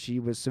store when she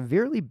was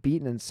severely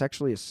beaten and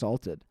sexually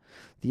assaulted.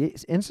 The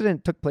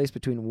incident took place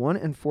between 1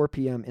 and 4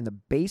 p.m. in the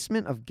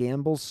basement of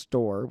Gamble's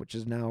store, which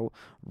is now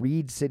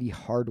Reed City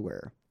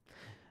Hardware.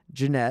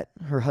 Jeanette,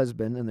 her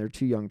husband, and their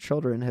 2 young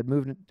children had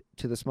moved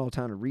to the small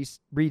town of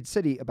Reed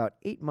City about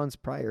 8 months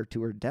prior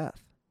to her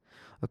death.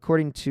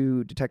 According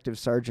to Detective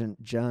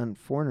Sergeant John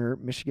Forner,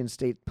 Michigan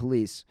State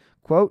Police,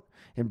 quote,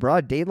 "In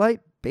broad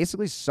daylight,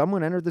 basically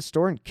someone entered the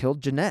store and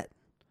killed Jeanette.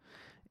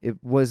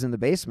 It was in the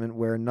basement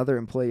where another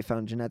employee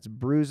found Jeanette's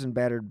bruised and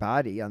battered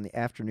body on the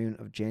afternoon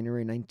of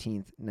January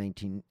 19th,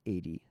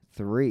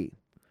 1983.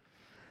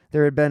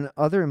 There had been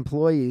other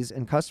employees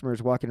and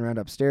customers walking around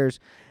upstairs,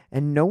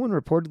 and no one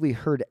reportedly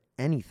heard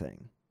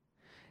anything.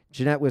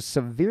 Jeanette was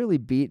severely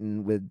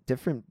beaten with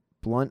different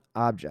blunt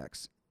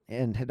objects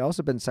and had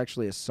also been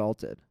sexually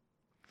assaulted.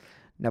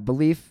 Now,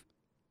 belief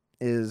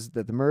is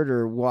that the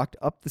murderer walked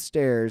up the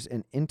stairs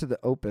and into the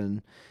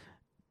open,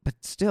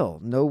 but still,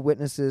 no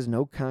witnesses,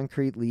 no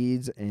concrete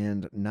leads,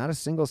 and not a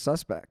single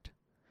suspect.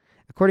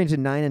 According to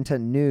 9 and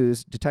 10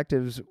 News,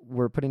 detectives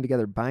were putting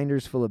together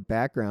binders full of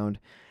background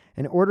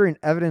and ordering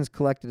evidence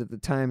collected at the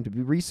time to be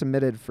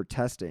resubmitted for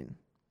testing.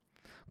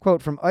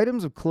 Quote, "From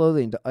items of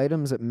clothing to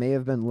items that may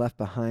have been left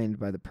behind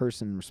by the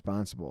person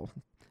responsible,"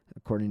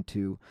 according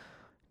to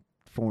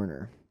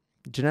Forner.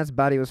 Jeanette's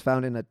body was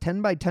found in a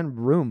 10-by-10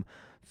 room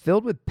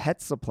filled with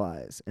pet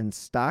supplies and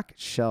stock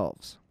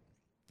shelves.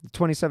 The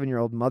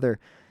 27-year-old mother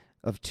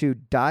of 2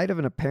 died of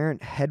an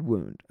apparent head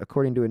wound,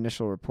 according to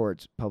initial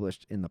reports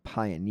published in the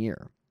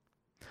Pioneer.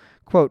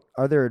 Quote,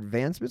 "Are there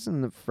advancements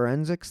in the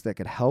forensics that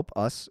could help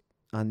us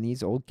on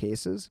these old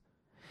cases?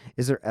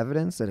 Is there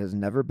evidence that has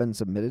never been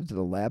submitted to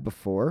the lab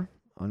before?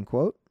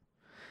 Unquote.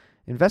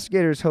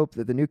 Investigators hope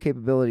that the new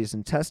capabilities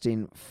in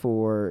testing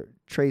for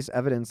trace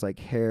evidence like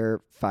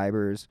hair,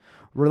 fibers,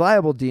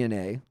 reliable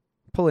DNA,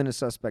 pulling a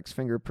suspect's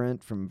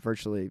fingerprint from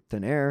virtually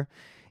thin air,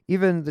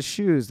 even the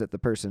shoes that the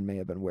person may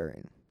have been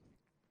wearing.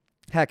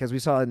 Heck, as we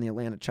saw in the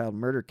Atlanta child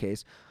murder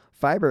case,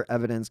 fiber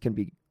evidence can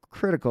be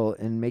critical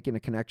in making a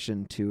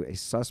connection to a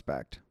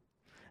suspect.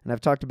 And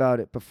I've talked about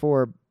it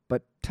before,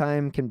 but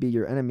time can be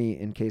your enemy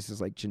in cases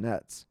like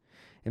Jeanette's.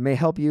 It may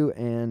help you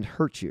and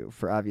hurt you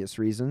for obvious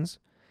reasons.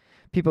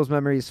 People's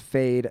memories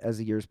fade as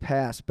the years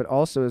pass, but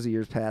also as the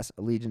years pass,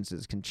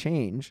 allegiances can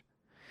change.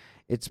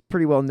 It's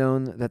pretty well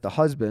known that the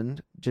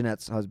husband,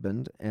 Jeanette's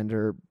husband, and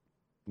her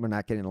were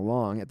not getting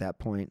along at that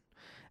point,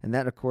 and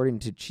that, according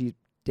to Chief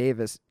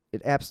Davis,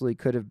 it absolutely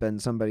could have been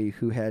somebody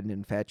who had an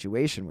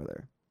infatuation with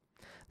her.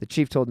 The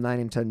chief told 9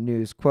 and 10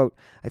 News, quote,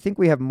 "I think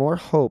we have more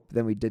hope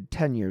than we did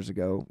 10 years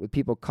ago with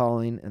people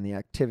calling and the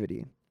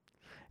activity.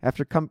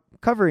 After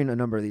covering a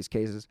number of these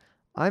cases,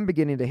 I'm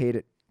beginning to hate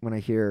it when I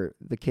hear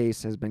the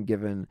case has been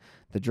given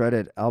the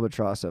dreaded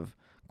albatross of,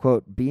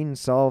 quote, being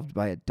solved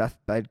by a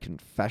deathbed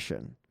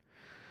confession."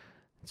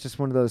 It's just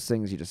one of those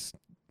things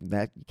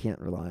that you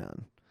can't rely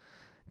on.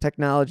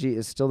 Technology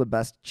is still the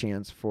best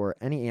chance for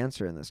any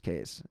answer in this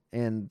case.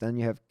 And then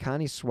you have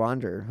Connie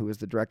Swander, who is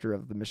the director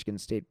of the Michigan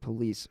State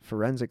Police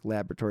Forensic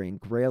Laboratory in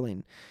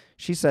Grayling.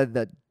 She said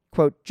that,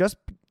 quote, "just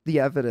the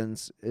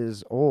evidence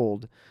is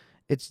old.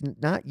 It's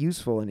not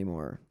useful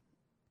anymore.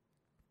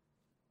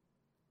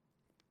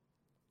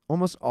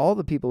 Almost all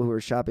the people who were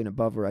shopping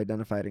above were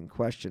identified in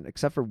question,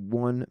 except for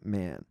one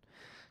man.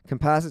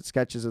 Composite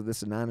sketches of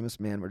this anonymous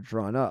man were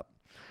drawn up.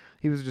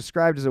 He was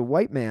described as a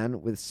white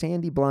man with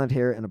sandy blonde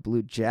hair and a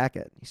blue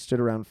jacket. He stood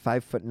around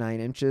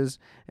 5'9"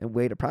 and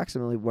weighed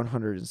approximately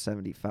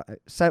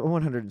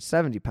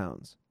 170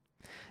 pounds.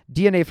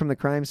 DNA from the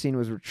crime scene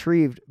was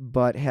retrieved,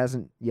 but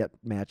hasn't yet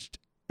matched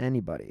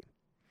anybody.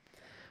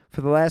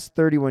 For the last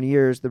 31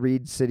 years, the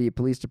Reed City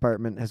Police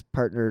Department has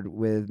partnered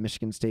with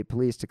Michigan State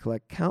Police to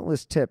collect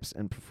countless tips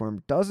and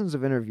perform dozens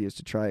of interviews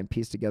to try and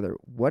piece together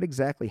what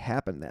exactly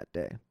happened that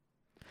day.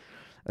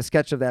 A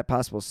sketch of that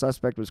possible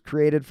suspect was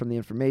created from the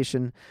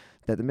information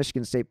that the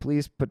Michigan State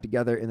Police put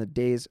together in the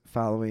days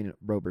following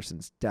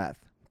Roberson's death.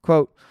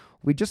 Quote,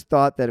 "We just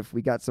thought that if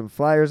we got some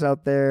flyers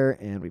out there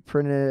and we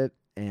printed it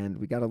and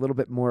we got a little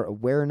bit more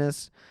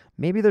awareness,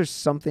 maybe there's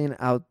something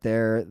out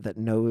there that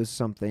knows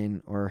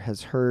something or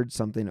has heard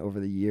something over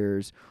the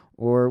years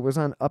or was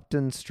on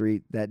Upton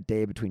Street that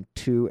day between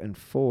 2 and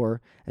 4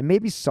 and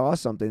maybe saw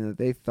something that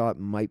they thought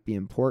might be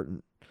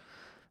important."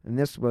 And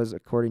this was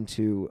according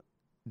to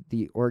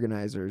the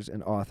organizers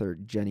and author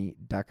Jenny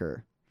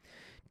Decker.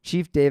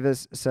 Chief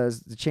Davis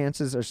says the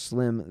chances are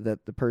slim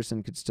that the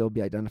person could still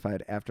be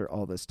identified after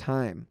all this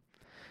time.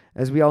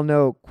 As we all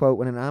know, quote,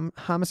 "when an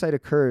homicide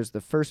occurs,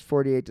 the first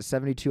 48 to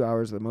 72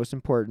 hours are the most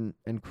important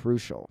and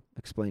crucial,"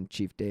 explained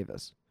Chief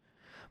Davis.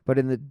 But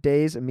in the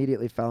days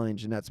immediately following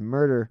Jeanette's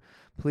murder,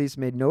 police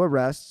made no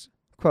arrests.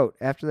 Quote,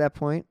 "After that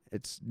point,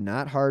 it's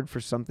not hard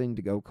for something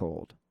to go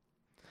cold."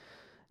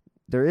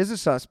 There is a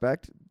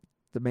suspect,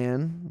 the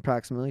man,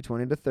 approximately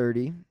 20 to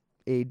 30,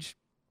 age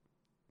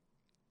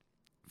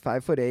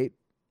 5'8"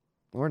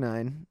 or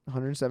 9,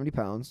 170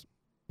 pounds,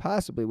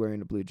 possibly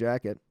wearing a blue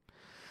jacket.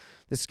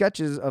 The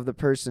sketches of the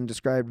person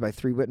described by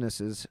 3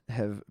 witnesses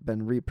have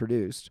been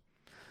reproduced.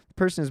 The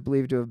person is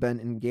believed to have been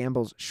in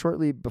Gambles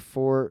shortly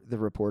before the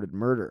reported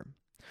murder.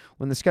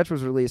 When the sketch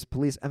was released,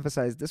 police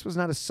emphasized this was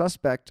not a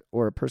suspect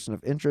or a person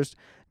of interest,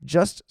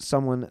 just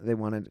someone they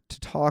wanted to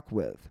talk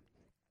with.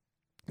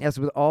 As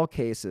with all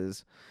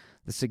cases,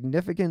 the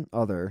significant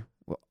other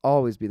will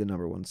always be the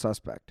number one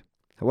suspect.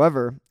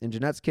 However, in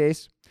Jeanette's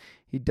case,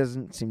 he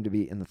doesn't seem to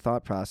be in the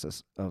thought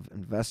process of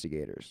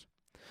investigators.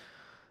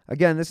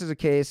 Again, this is a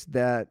case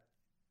that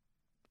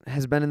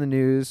has been in the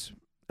news.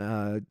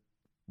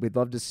 We'd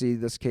love to see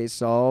this case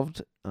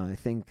solved. I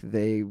think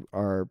they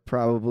are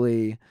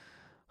probably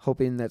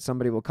hoping that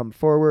somebody will come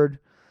forward.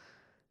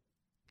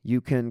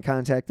 You can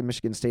contact the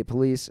Michigan State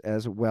Police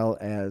as well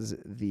as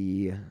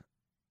the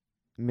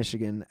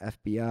Michigan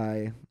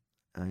FBI.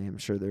 I am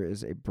sure there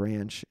is a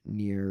branch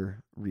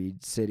near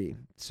Reed City.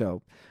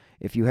 So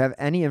if you have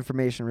any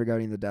information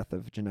regarding the death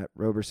of Jeanette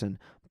Roberson,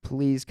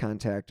 please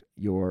contact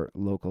your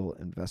local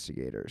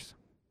investigators.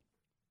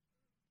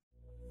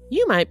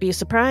 You might be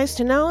surprised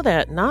to know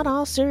that not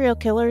all serial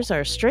killers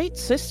are straight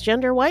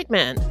cisgender white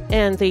men,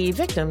 and the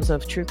victims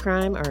of true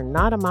crime are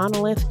not a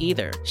monolith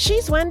either.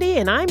 She's Wendy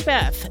and I'm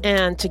Beth,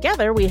 and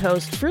together we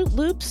host Fruit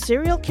Loops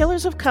Serial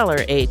Killers of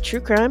Color, a true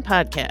crime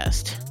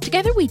podcast.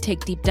 Together we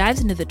take deep dives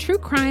into the true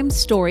crime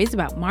stories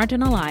about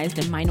marginalized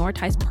and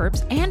minoritized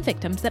perps and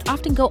victims that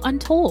often go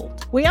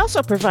untold. We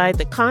also provide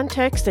the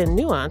context and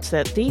nuance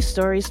that these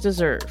stories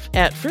deserve.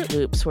 At Fruit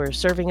Loops, we're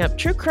serving up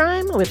true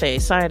crime with a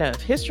side of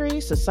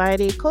history,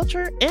 society,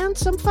 culture, and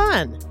some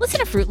fun.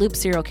 Listen to Fruit Loops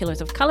Serial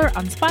Killers of Color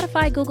on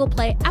Spotify, Google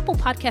Play, Apple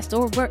Podcasts,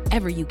 or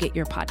wherever you get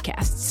your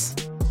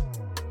podcasts.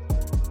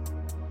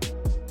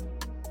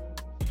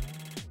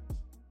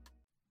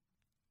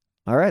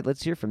 All right,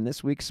 let's hear from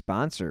this week's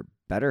sponsor,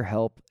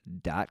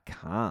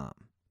 BetterHelp.com.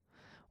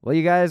 Well,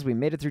 you guys, we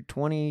made it through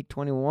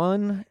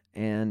 2021,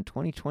 and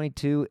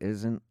 2022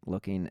 isn't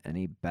looking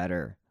any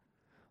better.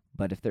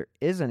 But if there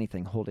is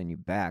anything holding you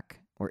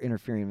back or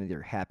interfering with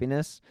your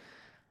happiness,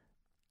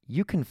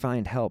 you can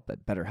find help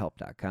at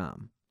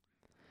BetterHelp.com.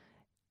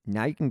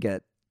 Now you can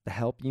get the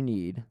help you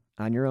need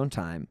on your own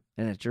time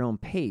and at your own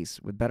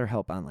pace with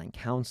BetterHelp Online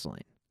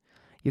Counseling.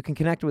 You can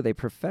connect with a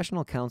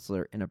professional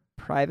counselor in a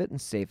private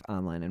and safe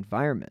online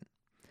environment.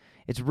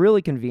 It's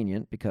really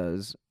convenient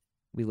because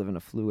we live in a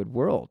fluid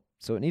world,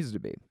 so it needs to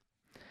be.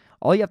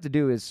 All you have to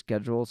do is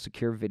schedule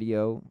secure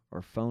video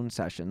or phone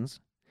sessions.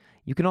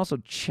 You can also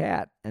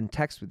chat and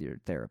text with your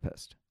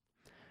therapist.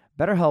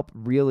 BetterHelp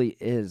really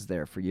is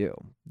there for you.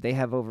 They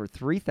have over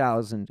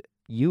 3,000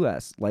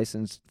 U.S.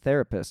 licensed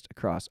therapists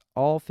across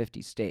all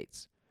 50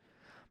 states.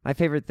 My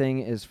favorite thing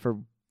is for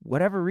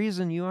whatever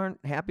reason you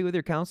aren't happy with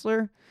your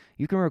counselor,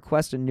 you can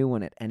request a new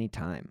one at any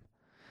time.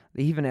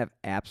 They even have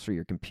apps for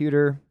your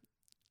computer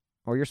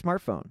or your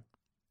smartphone,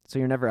 so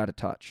you're never out of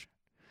touch.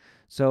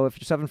 So if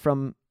you're suffering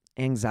from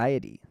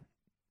anxiety,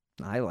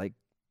 like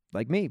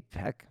me,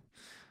 heck,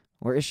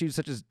 or issues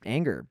such as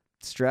anger,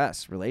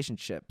 stress,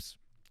 relationships,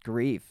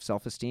 grief,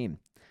 self-esteem,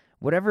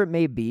 whatever it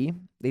may be,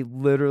 they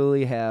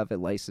literally have a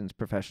licensed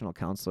professional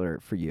counselor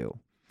for you.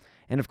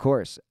 And of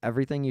course,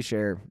 everything you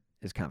share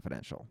is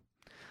confidential.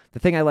 The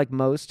thing I like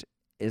most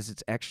is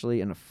it's actually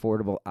an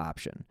affordable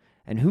option.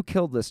 And Who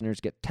Killed listeners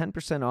get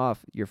 10%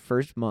 off your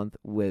first month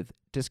with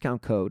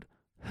discount code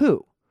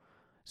WHO.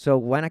 So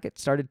why not get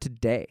started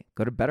today?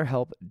 Go to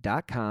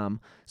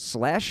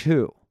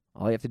BetterHelp.com/WHO.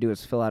 All you have to do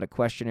is fill out a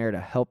questionnaire to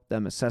help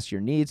them assess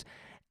your needs,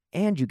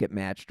 and you get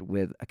matched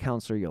with a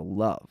counselor you'll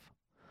love.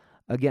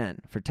 Again,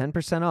 for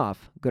 10%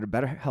 off, go to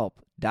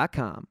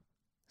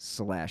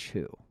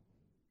BetterHelp.com/WHO.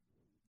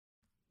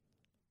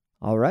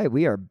 All right,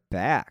 we are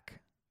back.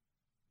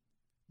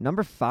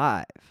 Number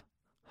 5,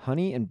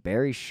 Honey and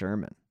Barry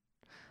Sherman.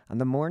 On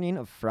the morning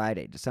of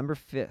Friday, December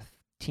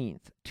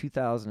 15th,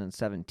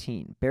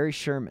 2017, Barry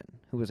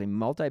Sherman, who was a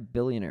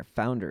multi-billionaire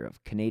founder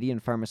of Canadian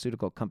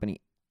pharmaceutical company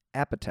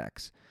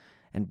Apotex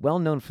and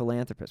well-known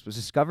philanthropist, was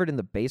discovered in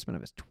the basement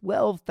of his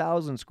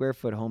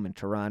 12,000-square-foot home in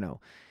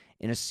Toronto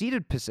in a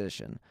seated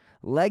position,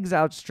 legs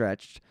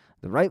outstretched,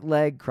 the right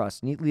leg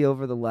crossed neatly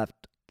over the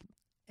left,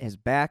 his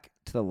back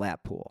to the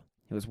lap pool.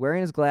 He was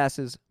wearing his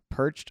glasses,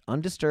 perched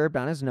undisturbed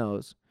on his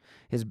nose.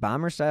 His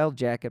bomber-style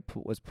jacket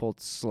was pulled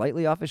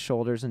slightly off his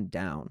shoulders and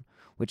down,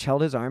 which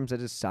held his arms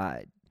at his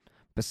side.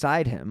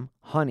 Beside him,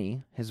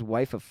 Honey, his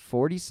wife of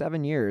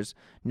 47 years,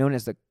 known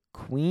as the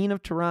Queen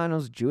of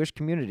Toronto's Jewish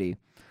community,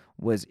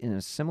 was in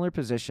a similar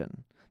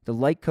position. The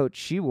light coat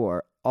she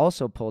wore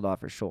also pulled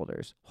off her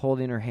shoulders,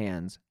 holding her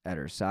hands at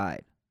her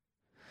side.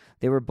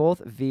 They were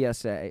both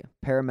VSA,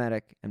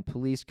 paramedic, and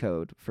police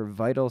code for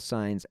vital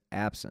signs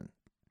absent.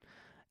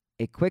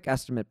 A quick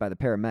estimate by the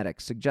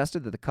paramedics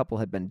suggested that the couple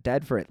had been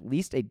dead for at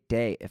least a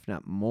day, if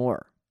not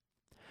more.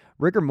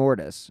 Rigor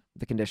mortis,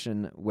 the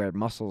condition where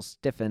muscles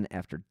stiffen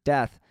after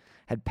death,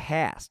 had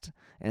passed,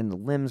 and the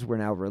limbs were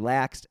now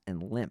relaxed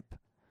and limp.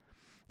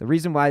 The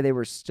reason why they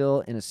were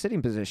still in a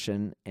sitting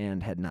position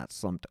and had not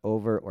slumped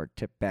over or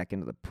tipped back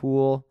into the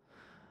pool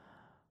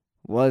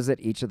was that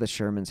each of the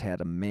Shermans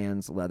had a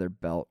man's leather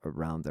belt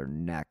around their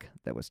neck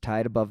that was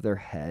tied above their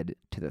head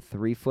to the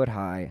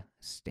 3-foot-high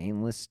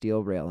stainless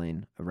steel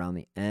railing around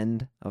the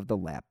end of the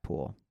lap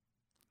pool.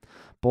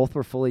 Both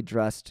were fully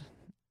dressed,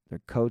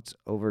 their coats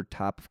over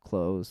top of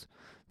clothes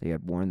they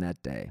had worn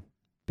that day.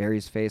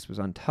 Barry's face was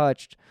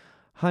untouched.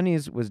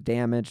 Honey's was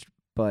damaged,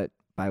 but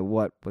by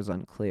what was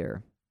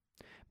unclear.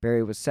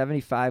 Barry was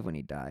 75 when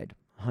he died.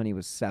 Honey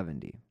was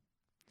 70.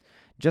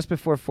 Just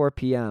before 4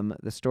 p.m.,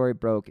 the story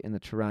broke in the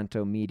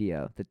Toronto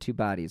media that 2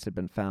 bodies had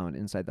been found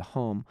inside the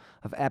home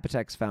of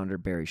Apotex founder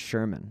Barry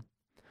Sherman.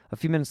 A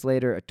few minutes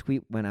later, a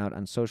tweet went out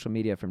on social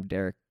media from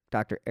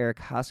Dr. Eric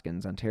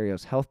Hoskins,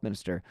 Ontario's health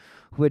minister,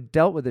 who had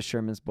dealt with the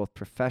Shermans both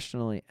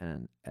professionally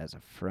and as a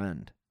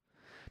friend.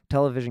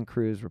 Television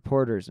crews,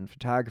 reporters, and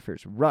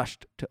photographers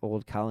rushed to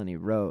Old Colony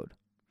Road.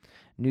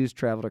 News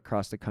traveled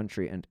across the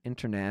country and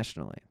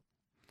internationally.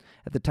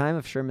 At the time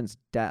of Sherman's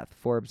death,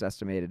 Forbes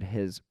estimated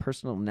his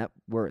personal net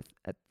worth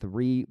at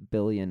 $3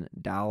 billion.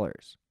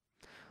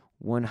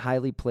 One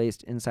highly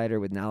placed insider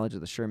with knowledge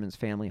of the Shermans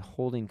family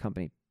holding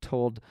company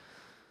told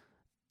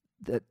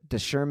that the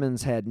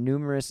Shermans had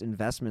numerous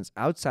investments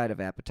outside of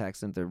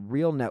Apotex and their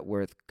real net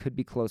worth could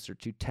be closer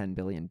to $10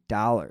 billion.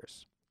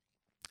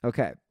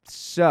 Okay,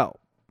 so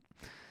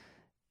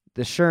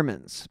the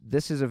Shermans.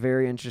 This is a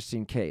very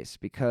interesting case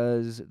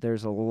because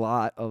there's a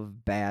lot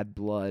of bad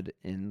blood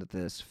in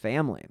this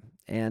family.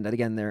 And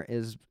again, there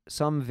is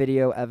some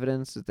video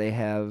evidence that they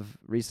have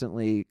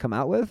recently come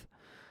out with.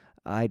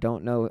 I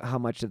don't know how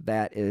much of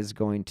that is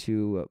going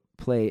to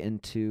play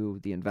into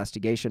the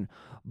investigation,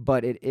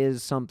 but it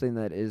is something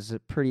that is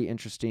pretty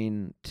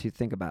interesting to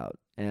think about.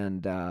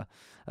 And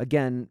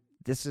again,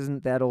 this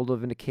isn't that old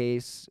of a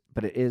case,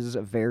 but it is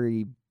a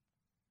very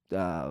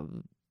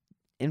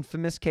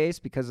infamous case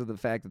because of the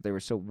fact that they were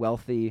so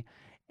wealthy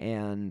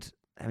and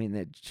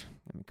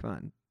come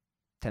on,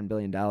 $10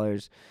 billion.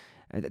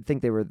 I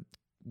think they were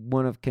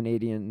one of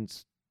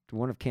Canada's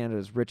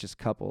richest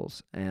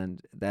couples,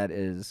 and that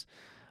is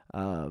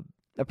a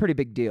pretty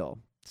big deal.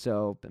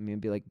 So,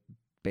 it'd be like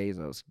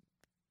Bezos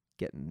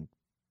getting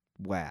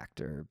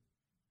whacked, or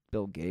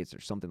Bill Gates,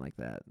 or something like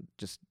that,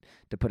 just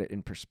to put it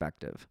in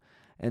perspective.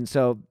 And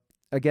so,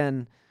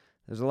 again,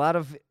 there's a lot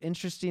of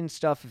interesting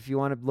stuff. If you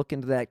want to look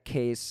into that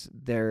case,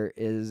 there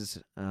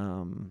is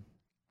some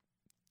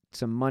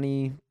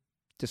money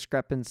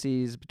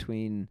discrepancies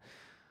between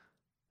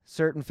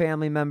certain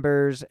family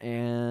members,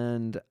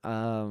 and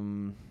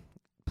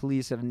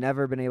police have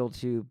never been able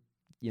to,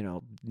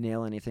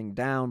 nail anything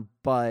down,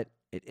 but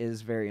it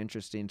is very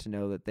interesting to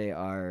know that they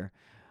are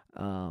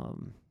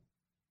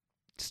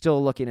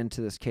still looking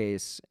into this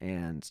case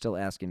and still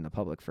asking the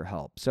public for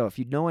help. So if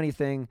you know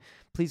anything,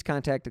 please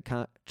contact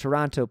the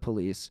Toronto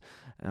Police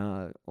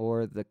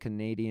or the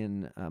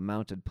Canadian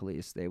Mounted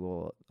Police. They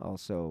will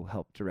also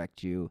help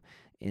direct you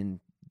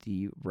in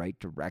the right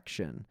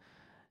direction.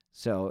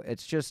 So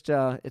it's just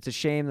it's a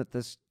shame that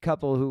this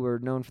couple, who were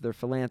known for their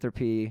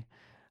philanthropy,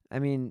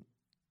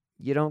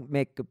 you don't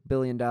make $1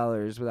 billion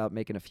without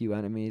making a few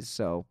enemies.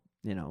 So,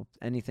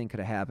 anything could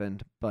have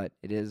happened, but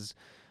it is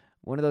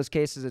one of those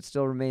cases that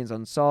still remains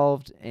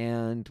unsolved,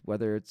 and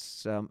whether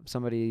it's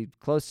somebody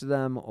close to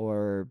them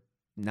or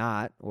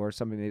not, or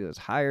somebody maybe that was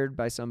hired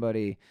by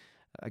somebody,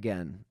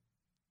 again,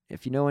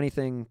 if you know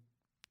anything,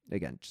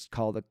 again, just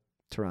call the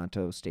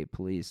Toronto State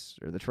Police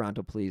or the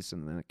Toronto Police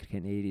and the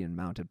Canadian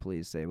Mounted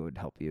Police. They would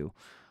help you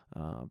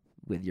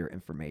with your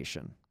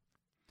information.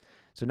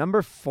 So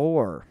number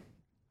 4,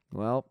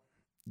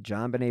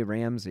 JonBenét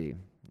Ramsey.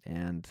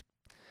 And,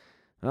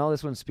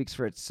 this one speaks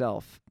for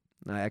itself.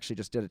 I actually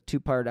just did a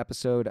 2-part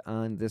episode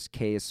on this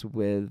case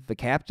with the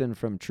captain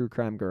from True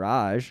Crime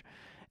Garage.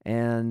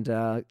 And,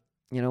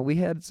 we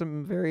had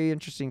some very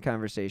interesting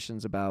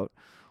conversations about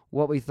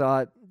what we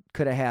thought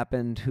could have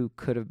happened, who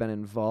could have been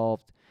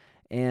involved.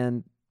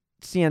 And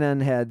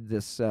CNN had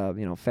this,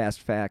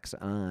 fast facts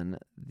on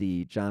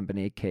the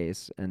JonBenét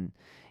case. And,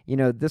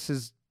 this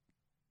is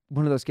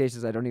one of those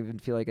cases I don't even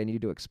feel like I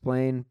need to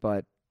explain,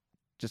 but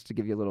just to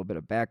give you a little bit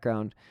of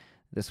background,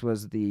 this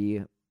was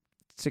the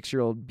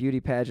 6-year-old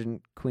beauty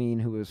pageant queen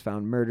who was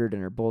found murdered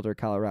in her Boulder,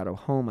 Colorado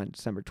home on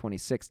December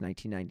 26,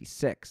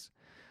 1996.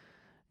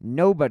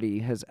 Nobody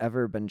has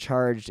ever been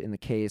charged in the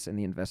case, and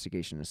the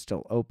investigation is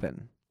still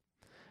open.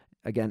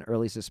 Again,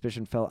 early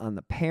suspicion fell on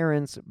the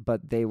parents,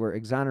 but they were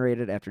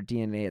exonerated after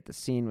DNA at the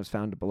scene was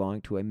found to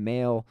belong to a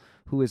male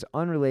who is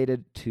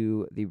unrelated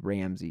to the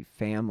Ramsey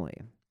family.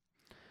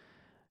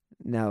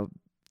 Now,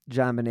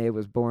 JonBenét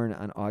was born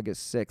on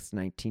August 6,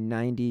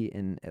 1990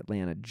 in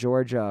Atlanta,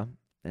 Georgia,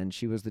 and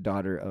she was the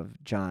daughter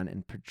of John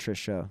and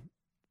Patricia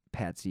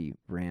Patsy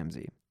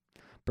Ramsey.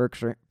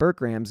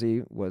 Burke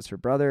Ramsey was her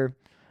brother,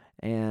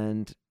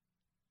 and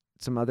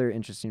some other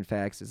interesting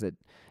facts is that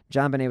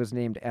JonBenét was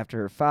named after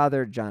her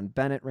father, John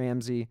Bennett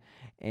Ramsey,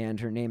 and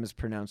her name is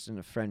pronounced in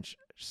a French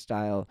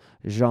style,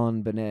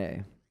 Jean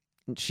Benet.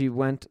 She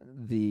went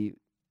she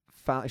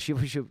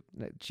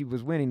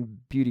was winning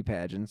beauty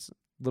pageants,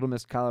 Little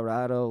Miss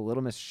Colorado,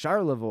 Little Miss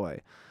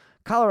Charlevoix,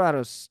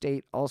 Colorado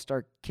State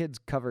All-Star Kids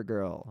Cover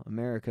Girl,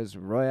 America's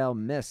Royale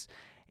Miss,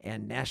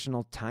 and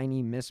National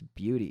Tiny Miss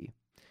Beauty.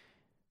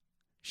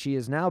 She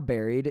is now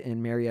buried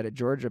in Marietta,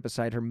 Georgia,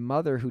 beside her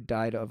mother, who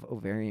died of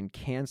ovarian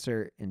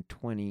cancer in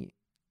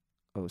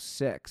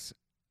 2006,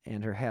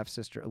 and her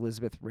half-sister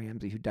Elizabeth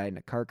Ramsey, who died in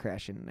a car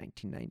crash in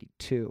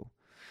 1992.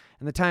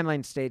 And the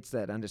timeline states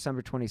that on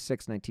December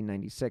 26,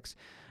 1996,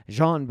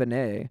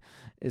 JonBenét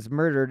is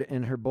murdered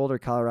in her Boulder,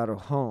 Colorado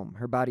home.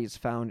 Her body is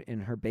found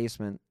in her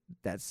basement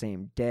that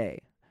same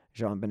day.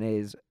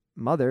 JonBenét's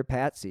mother,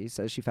 Patsy,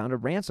 says she found a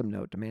ransom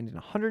note demanding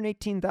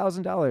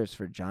 $118,000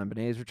 for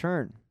JonBenét's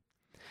return.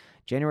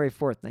 January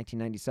 4th,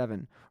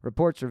 1997,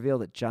 reports reveal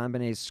that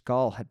JonBenét's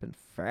skull had been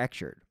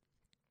fractured.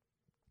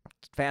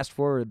 Fast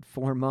forward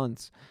 4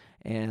 months,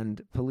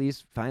 and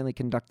police finally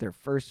conduct their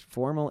first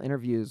formal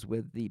interviews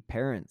with the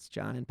parents,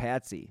 John and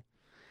Patsy.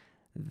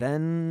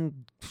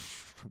 Then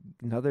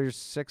another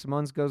 6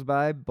 months goes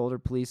by. Boulder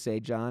police say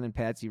John and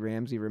Patsy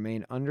Ramsey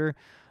remain under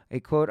a,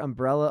 quote,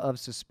 umbrella of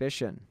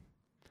suspicion.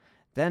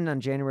 Then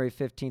on January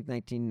 15,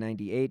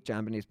 1998,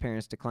 JonBenét's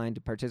parents declined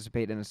to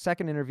participate in a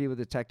second interview with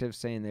detectives,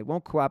 saying they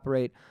won't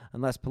cooperate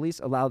unless police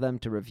allow them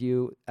to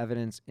review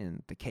evidence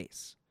in the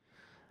case.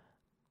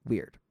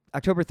 Weird.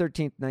 October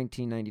 13,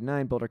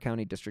 1999, Boulder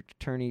County District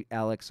Attorney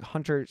Alex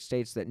Hunter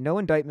states that no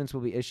indictments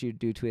will be issued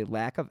due to a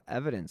lack of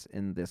evidence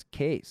in this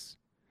case.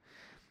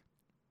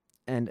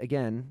 And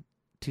again,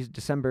 to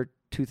December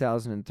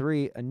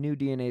 2003, a new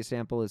DNA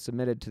sample is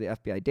submitted to the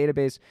FBI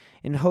database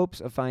in hopes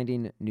of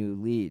finding new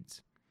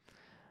leads.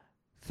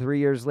 3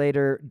 years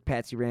later,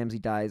 Patsy Ramsey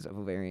dies of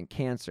ovarian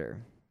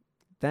cancer.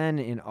 Then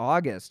in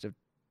August of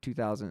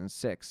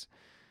 2006,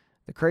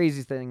 the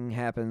crazy thing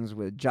happens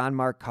with John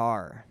Mark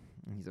Carr.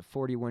 He's a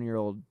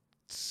 41-year-old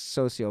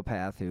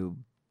sociopath who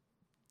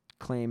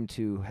claimed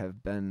to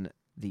have been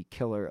the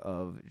killer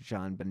of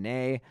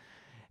JonBenét.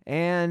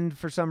 And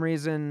for some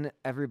reason,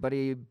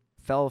 everybody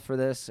fell for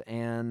this,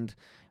 and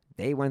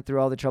they went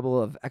through all the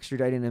trouble of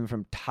extraditing him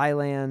from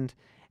Thailand,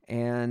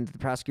 and the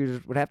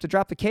prosecutors would have to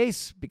drop the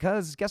case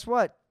because guess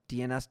what?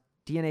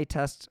 DNA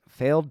tests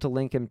failed to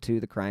link him to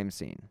the crime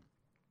scene.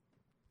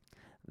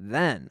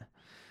 Then,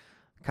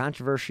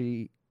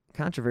 controversy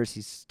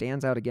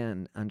stands out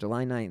again on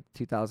July 9th,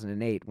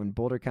 2008, when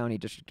Boulder County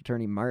District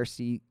Attorney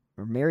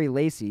Mary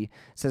Lacey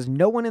says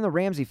no one in the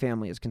Ramsey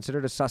family is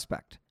considered a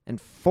suspect and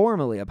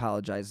formally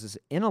apologizes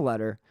in a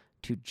letter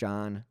to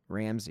John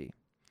Ramsey.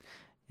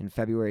 In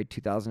February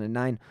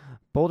 2009,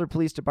 Boulder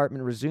Police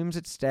Department resumes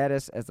its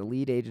status as the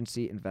lead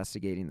agency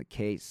investigating the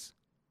case.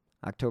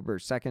 October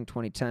 2nd,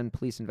 2010,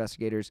 police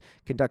investigators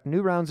conduct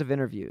new rounds of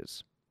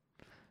interviews.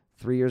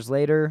 3 years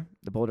later,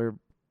 the Boulder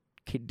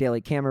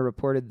Daily Camera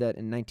reported that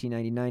in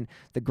 1999,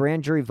 the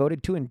grand jury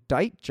voted to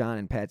indict John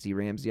and Patsy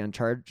Ramsey on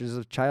charges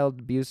of child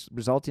abuse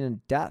resulting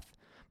in death,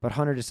 but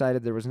Hunter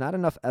decided there was not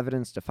enough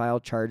evidence to file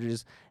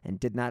charges and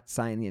did not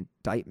sign the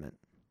indictment.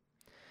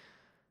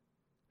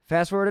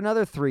 Fast forward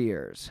another 3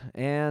 years,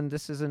 and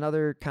this is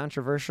another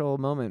controversial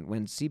moment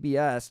when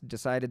CBS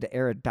decided to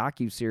air a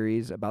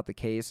docuseries about the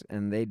case,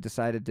 and they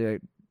decided to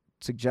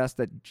suggest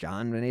that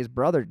John Benet's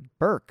brother,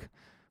 Burke,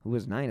 who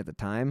was 9 at the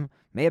time,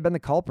 may have been the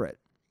culprit.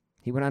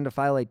 He went on to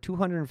file a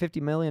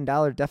 $250 million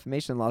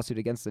defamation lawsuit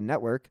against the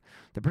network,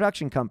 the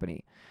production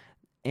company,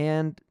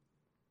 and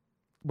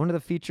one of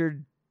the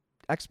featured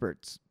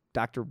experts,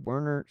 Dr.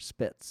 Werner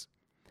Spitz.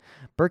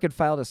 Burke had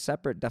filed a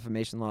separate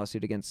defamation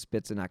lawsuit against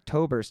Spitz in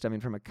October,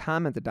 stemming from a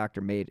comment the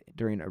doctor made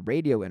during a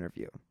radio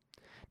interview.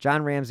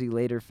 John Ramsey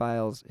later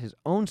files his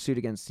own suit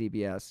against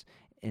CBS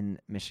in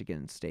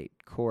Michigan State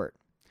Court.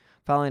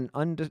 Following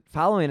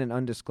an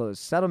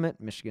undisclosed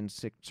settlement, Michigan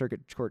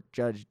Circuit Court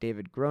Judge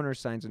David Groner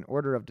signs an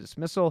order of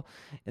dismissal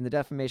in the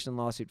defamation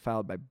lawsuit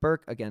filed by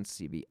Burke against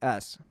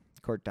CBS.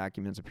 Court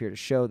documents appear to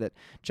show that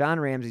John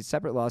Ramsey's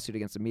separate lawsuit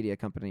against the media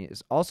company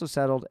is also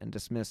settled and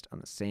dismissed on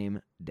the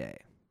same day.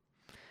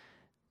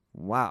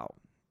 Wow.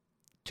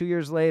 2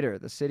 years later,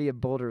 the city of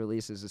Boulder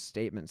releases a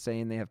statement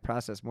saying they have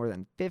processed more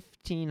than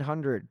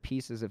 1,500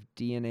 pieces of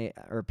DNA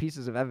or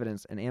pieces of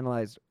evidence and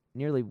analyzed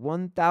nearly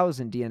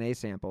 1,000 DNA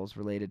samples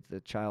related to the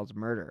child's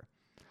murder.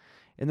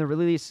 In the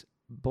release,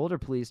 Boulder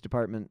Police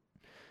Department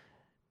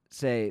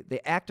say they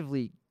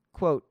actively,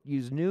 quote,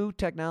 use new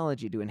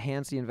technology to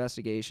enhance the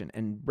investigation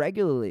and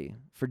regularly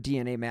for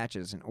DNA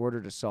matches in order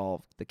to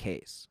solve the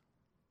case.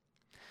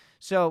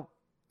 So,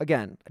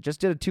 again, I just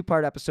did a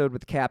 2-part episode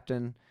with the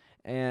captain,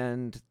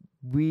 and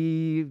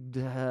we,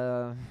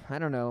 I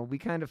don't know, we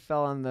kind of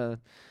fell on the,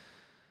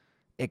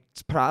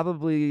 it's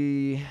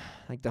probably,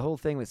 like the whole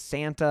thing with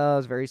Santa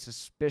is very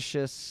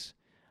suspicious.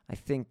 I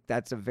think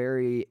that's a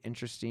very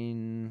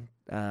interesting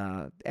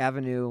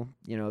avenue.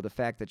 You know, the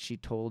fact that she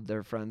told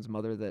their friend's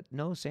mother that,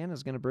 no,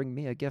 Santa's going to bring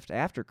me a gift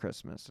after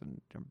Christmas.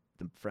 And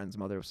the friend's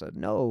mother said,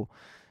 no,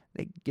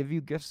 they give you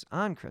gifts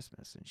on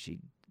Christmas. And she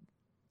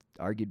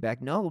argued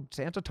back, no,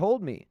 Santa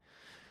told me.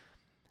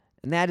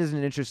 And that is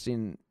an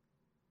interesting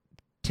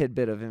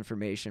tidbit of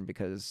information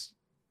because,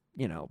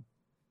 you know,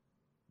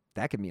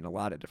 that could mean a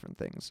lot of different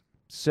things.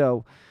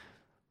 So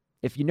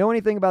if you know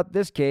anything about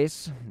this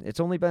case,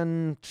 it's only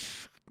been,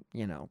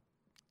 you know,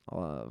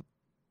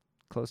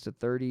 close to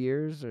 30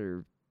 years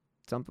or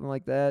something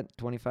like that,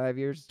 25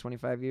 years,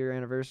 25-year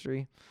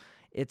anniversary.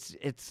 It's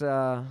this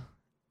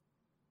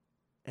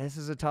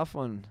is a tough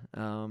one.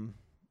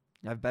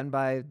 I've been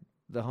by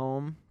the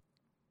home.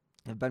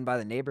 I've been by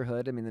the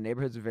neighborhood. I mean, the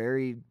neighborhood's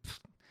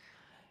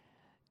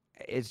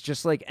it's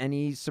just like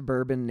any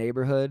suburban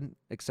neighborhood,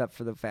 except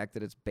for the fact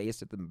that it's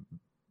based at the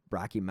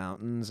Rocky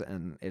Mountains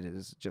and it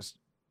is just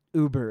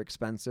uber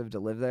expensive to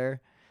live there.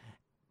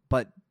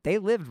 But they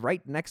lived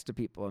right next to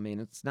people. I mean,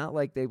 it's not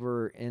like they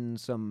were in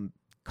some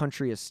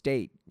country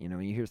estate. You know,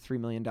 when you hear $3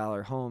 million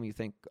home, you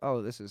think,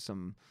 oh, this is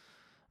some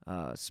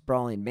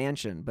sprawling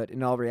mansion. But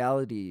in all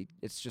reality,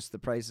 it's just the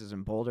prices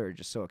in Boulder are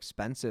just so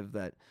expensive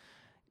that,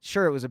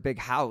 sure, it was a big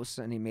house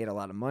and he made a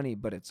lot of money,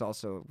 but it's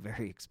also a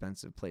very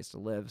expensive place to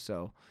live.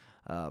 So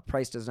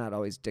price does not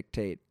always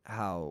dictate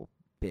how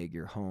big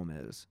your home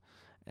is.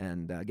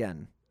 And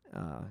again,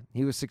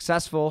 he was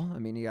successful. I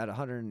mean, he got a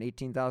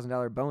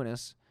 $118,000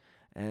 bonus.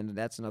 And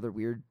that's another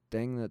weird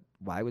thing, that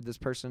why would this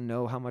person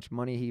know how much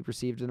money he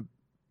received in a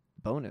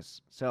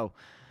bonus? So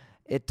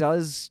it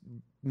does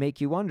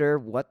make you wonder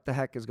what the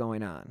heck is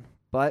going on.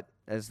 But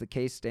as the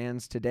case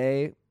stands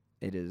today,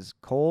 it is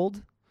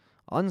cold,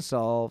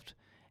 unsolved,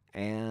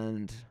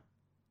 and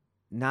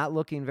not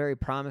looking very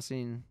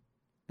promising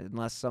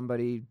unless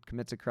somebody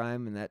commits a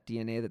crime and that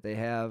DNA that they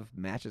have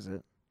matches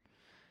it.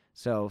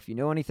 So if you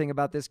know anything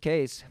about this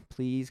case,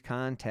 please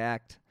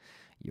contact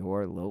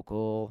your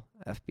local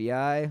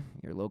FBI,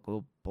 your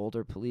local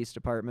Boulder Police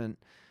Department,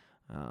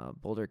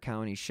 Boulder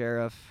County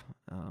Sheriff.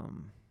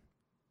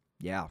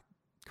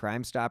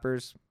 Crime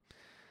Stoppers.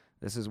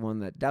 This is one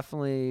that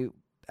definitely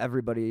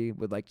everybody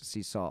would like to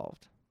see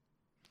solved.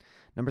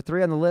 Number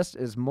 3 on the list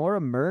is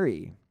Maura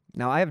Murray.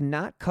 Now, I have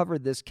not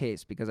covered this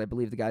case because I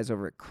believe the guys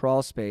over at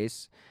Crawl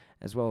Space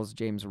as well as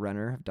James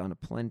Renner, have done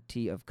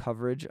plenty of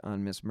coverage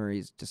on Miss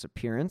Murray's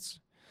disappearance.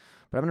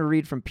 But I'm going to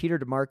read from Peter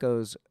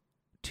DeMarco's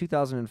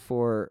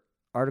 2004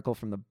 article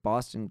from the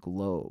Boston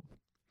Globe.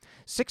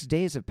 6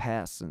 days have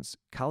passed since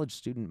college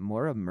student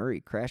Maura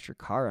Murray crashed her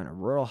car on a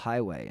rural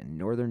highway in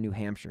northern New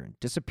Hampshire and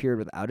disappeared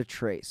without a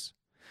trace.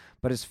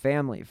 But as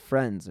family,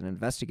 friends, and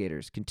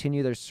investigators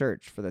continue their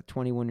search for the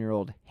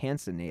 21-year-old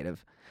Hanson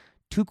native,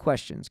 two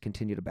questions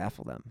continue to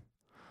baffle them.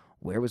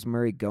 Where was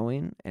Murray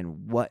going,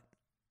 and what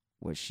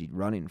was she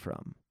running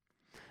from?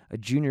 A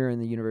junior in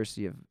the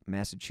University of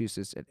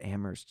Massachusetts at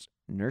Amherst's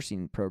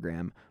nursing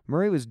program,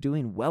 Murray was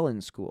doing well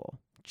in school.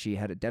 She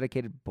had a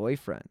dedicated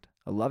boyfriend,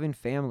 a loving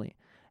family,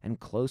 and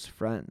close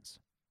friends.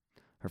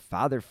 Her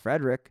father,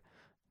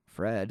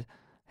 Fred,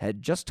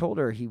 had just told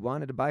her he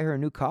wanted to buy her a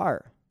new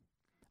car.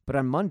 But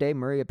on Monday,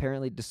 Murray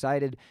apparently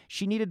decided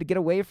she needed to get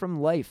away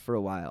from life for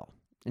a while.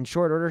 In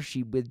short order,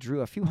 she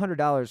withdrew a few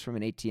 $100s from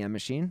an ATM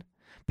machine,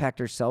 packed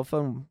her cell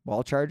phone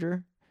wall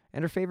charger,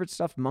 and her favorite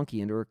stuffed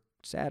monkey into her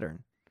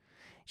Saturn.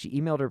 She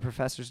emailed her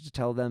professors to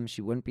tell them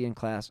she wouldn't be in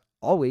class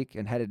all week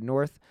and headed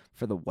north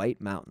for the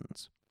White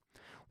Mountains.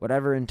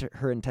 Whatever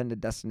her intended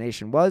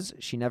destination was,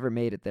 she never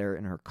made it there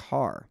in her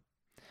car.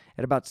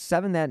 At about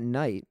 7 that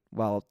night,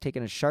 while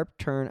taking a sharp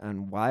turn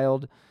on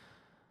Wild,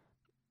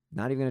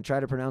 not even going to try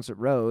to pronounce it,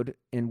 road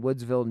in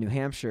Woodsville, New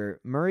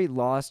Hampshire, Murray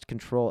lost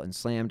control and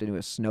slammed into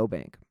a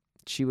snowbank.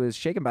 She was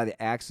shaken by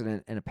the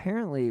accident and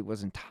apparently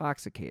was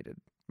intoxicated.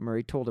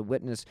 Murray told a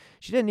witness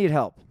she didn't need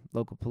help,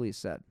 local police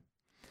said.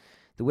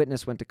 The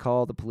witness went to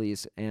call the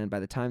police, and by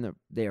the time that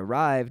they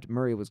arrived,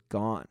 Murray was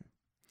gone.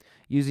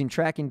 Using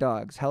tracking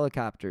dogs,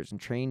 helicopters,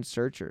 and trained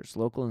searchers,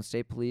 local and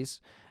state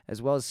police,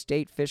 as well as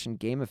state fish and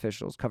game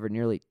officials, covered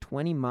nearly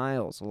 20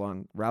 miles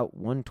along Route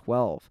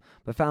 112,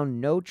 but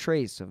found no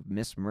trace of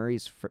Miss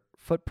Murray's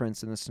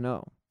footprints in the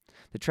snow.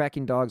 The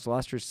tracking dogs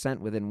lost her scent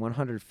within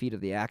 100 feet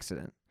of the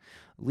accident,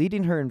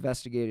 leading her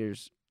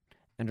investigators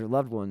and her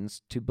loved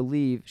ones to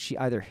believe she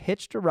either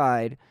hitched a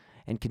ride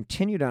and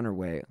continued on her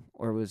way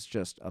or was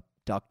just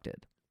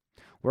abducted.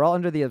 We're all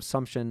under the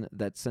assumption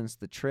that since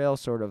the trail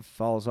sort of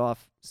falls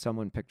off,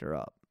 someone picked her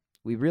up.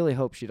 We really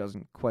hope she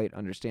doesn't quite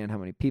understand how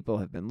many people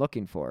have been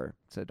looking for her,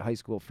 said high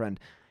school friend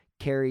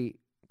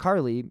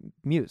Carly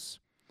Muse.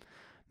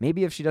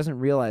 Maybe if she doesn't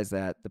realize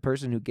that, the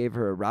person who gave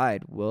her a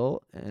ride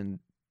will and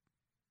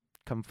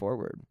come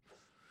forward.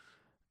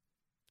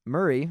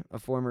 Murray, a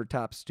former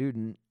top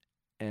student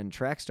and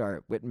track star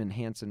at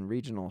Whitman-Hanson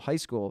Regional High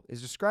School,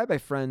 is described by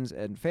friends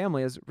and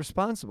family as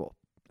responsible,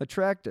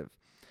 attractive,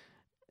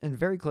 and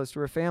very close to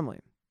her family.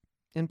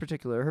 In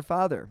particular, her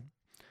father,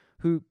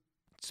 who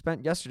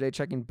spent yesterday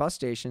checking bus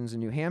stations in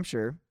New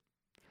Hampshire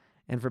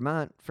and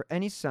Vermont for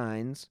any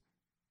signs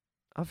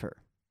of her.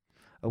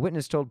 A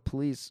witness told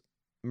police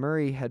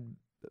Murray had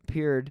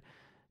appeared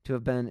to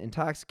have been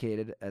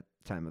intoxicated at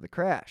the time of the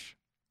crash.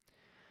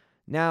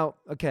 Now,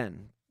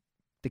 again,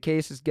 the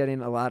case is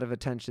getting a lot of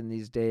attention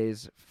these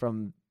days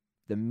from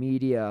the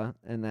media,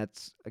 and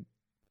that's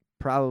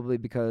probably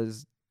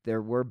because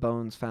there were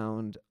bones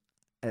found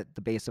at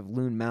the base of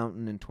Loon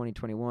Mountain in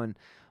 2021,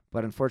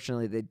 but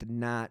unfortunately they did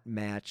not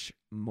match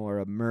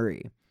Maura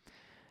Murray.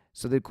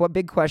 So the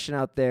big question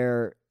out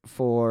there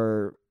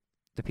for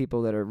the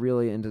people that are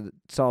really into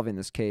solving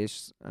this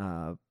case,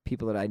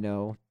 people that I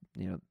know,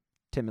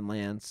 Tim and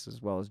Lance,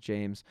 as well as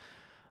James,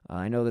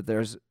 I know that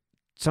there's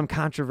some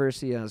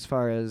controversy as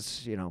far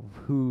as,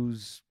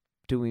 who's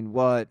doing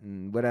what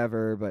and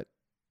whatever, but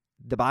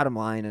the bottom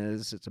line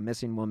is it's a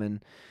missing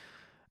woman,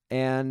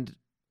 and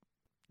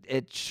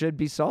it should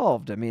be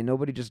solved. I mean,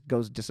 nobody just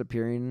goes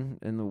disappearing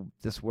in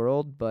this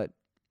world, but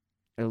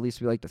at least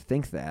we like to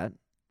think that.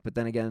 But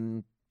then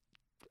again,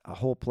 a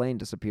whole plane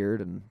disappeared,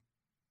 and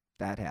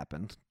that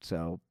happened.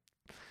 So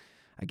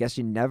I guess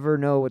you never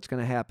know what's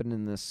going to happen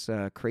in this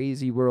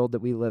crazy world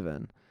that we live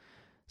in.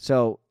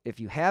 So if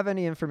you have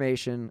any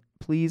information,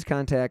 please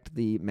contact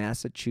the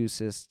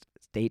Massachusetts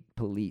State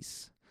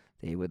Police.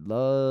 They would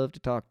love to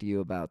talk to you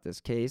about this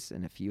case,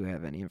 and if you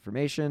have any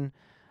information,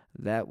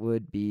 that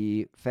would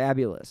be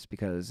fabulous,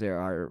 because there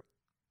are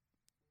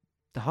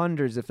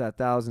hundreds, if not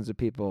thousands, of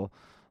people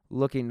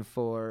looking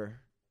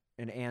for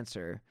an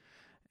answer.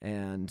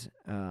 And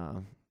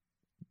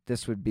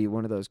this would be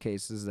one of those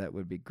cases that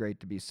would be great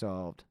to be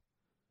solved.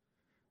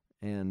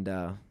 And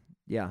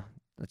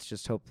let's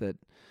just hope that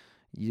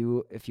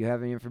if you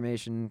have any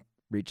information,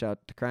 reach out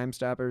to Crime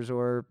Stoppers,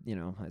 or,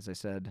 as I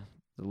said,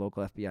 the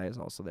local FBI is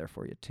also there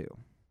for you too.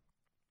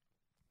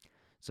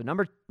 So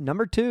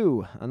number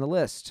 2 on the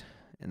list.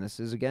 And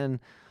this is, again,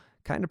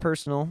 kind of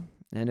personal.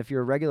 And if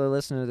you're a regular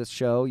listener to this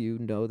show, you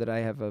know that I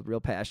have a real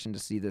passion to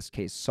see this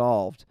case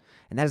solved.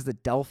 And that is the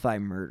Delphi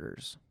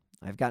murders.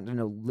 I've gotten to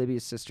know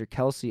Libby's sister,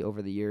 Kelsey,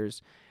 over the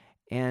years,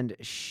 and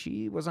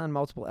she was on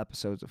multiple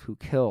episodes of Who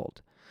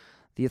Killed.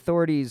 The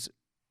authorities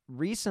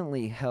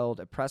recently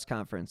held a press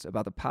conference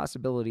about the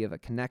possibility of a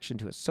connection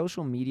to a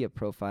social media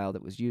profile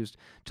that was used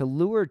to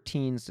lure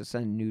teens to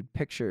send nude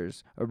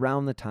pictures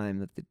around the time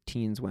that the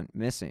teens went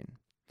missing.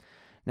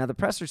 Now, the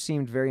presser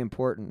seemed very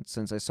important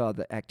since I saw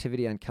the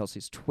activity on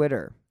Kelsey's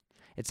Twitter.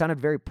 It sounded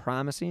very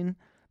promising,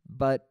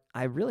 but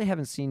I really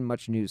haven't seen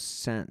much news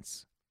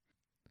since.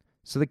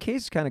 So the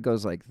case kind of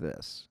goes like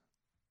this.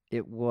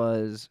 It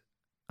was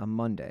a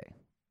Monday,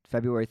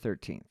 February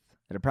 13th,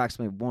 at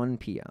approximately 1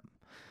 p.m.,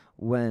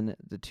 when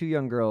the two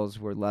young girls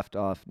were left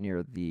off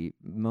near the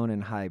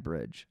Monon High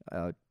Bridge,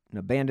 an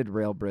abandoned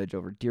rail bridge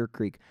over Deer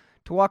Creek,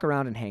 to walk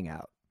around and hang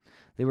out.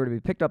 They were to be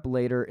picked up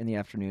later in the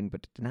afternoon,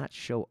 but did not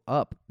show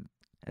up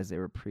as they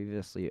were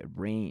previously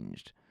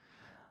arranged.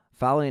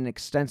 Following an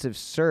extensive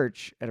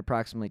search at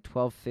approximately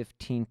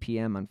 12:15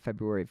 p.m. on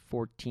February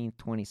 14,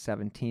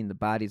 2017, the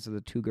bodies of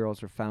the two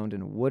girls were found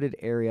in a wooded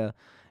area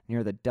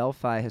near the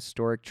Delphi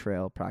Historic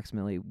Trail,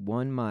 approximately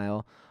 1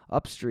 mile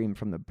upstream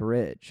from the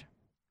bridge.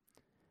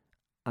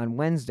 On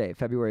Wednesday,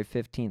 February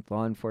 15th,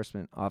 law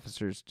enforcement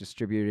officers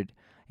distributed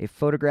a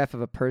photograph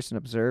of a person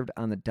observed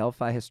on the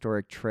Delphi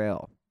Historic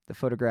Trail. The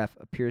photograph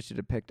appears to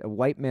depict a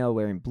white male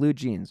wearing blue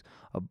jeans,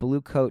 a blue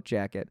coat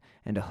jacket,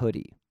 and a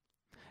hoodie.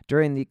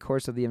 During the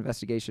course of the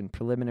investigation,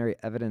 preliminary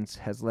evidence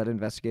has led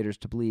investigators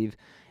to believe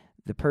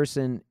the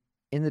person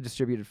in the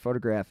distributed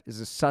photograph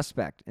is a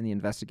suspect in the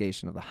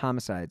investigation of the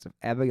homicides of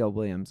Abigail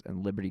Williams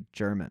and Liberty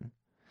German.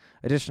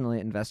 Additionally,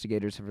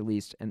 investigators have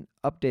released an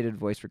updated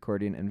voice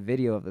recording and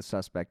video of the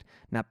suspect,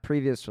 not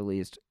previously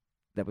released,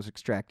 that was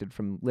extracted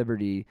from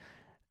Libby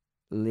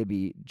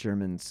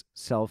German's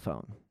cell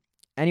phone.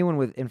 Anyone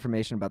with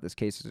information about this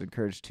case is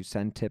encouraged to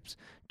send tips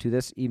to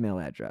this email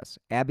address,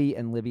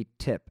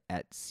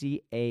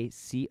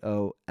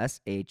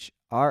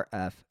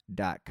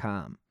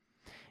 abbyandlibbytip@cacoshrf.com.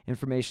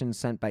 Information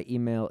sent by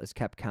email is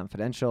kept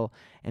confidential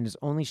and is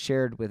only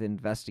shared with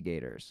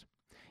investigators.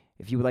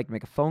 If you would like to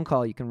make a phone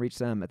call, you can reach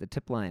them at the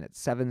tip line at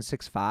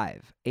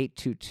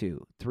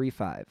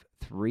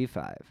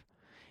 765-822-3535.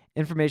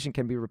 Information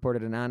can be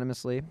reported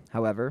anonymously.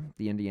 However,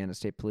 the Indiana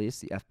State Police,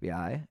 the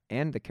FBI,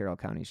 and the Carroll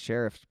County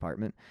Sheriff's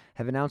Department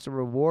have announced a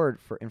reward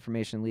for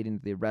information leading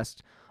to the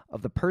arrest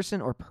of the person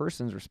or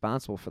persons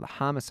responsible for the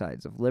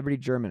homicides of Liberty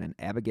German and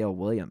Abigail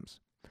Williams.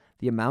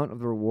 The amount of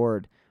the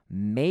reward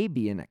may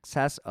be in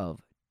excess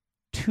of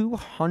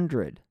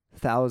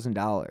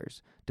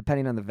 $200,000,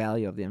 depending on the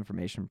value of the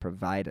information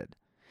provided.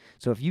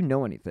 So if you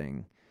know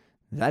anything,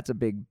 that's a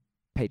big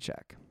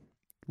paycheck.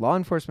 Law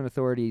enforcement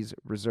authorities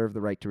reserve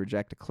the right to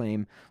reject a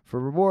claim for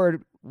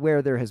reward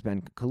where there has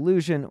been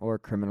collusion or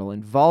criminal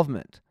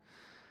involvement.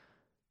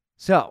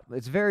 So,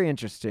 it's very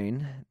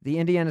interesting. The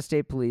Indiana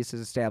State Police has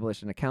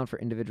established an account for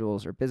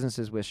individuals or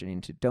businesses wishing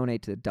to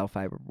donate to the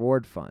Delphi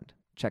Reward Fund.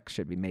 Checks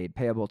should be made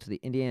payable to the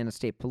Indiana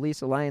State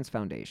Police Alliance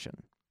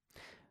Foundation.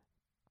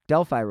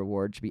 Delphi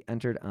reward should be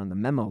entered on the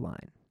memo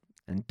line,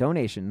 and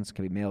donations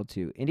can be mailed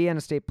to Indiana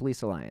State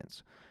Police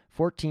Alliance,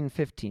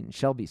 1415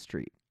 Shelby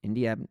Street,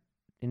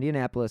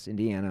 Indianapolis,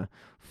 Indiana,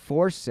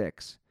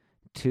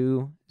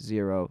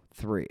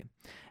 46203.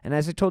 And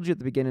as I told you at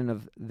the beginning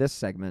of this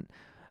segment,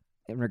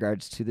 in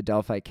regards to the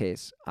Delphi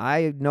case,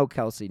 I know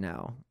Kelsey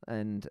now,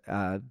 and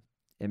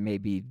it may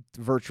be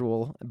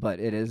virtual,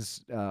 but it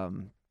is,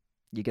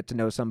 you get to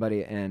know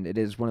somebody, and it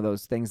is one of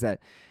those things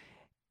that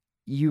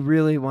you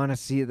really want to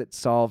see that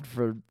solved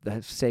for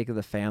the sake of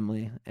the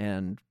family,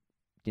 and,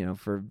 you know,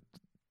 for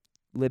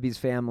Libby's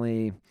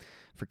family,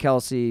 for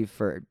Kelsey,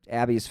 for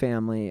Abby's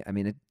family. I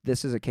mean,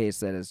 this is a case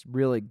that has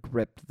really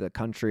gripped the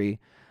country.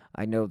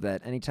 I know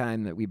that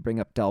anytime that we bring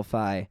up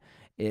Delphi,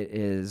 it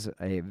is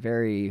a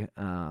very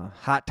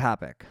hot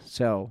topic.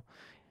 So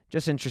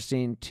just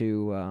interesting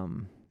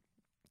to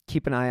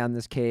keep an eye on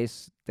this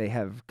case. They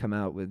have come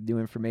out with new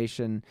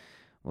information.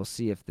 We'll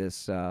see if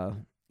this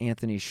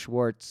Anthony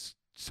Schwartz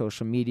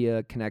social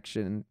media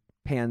connection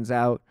pans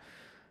out.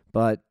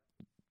 But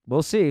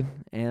we'll see,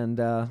 and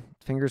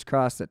fingers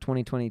crossed that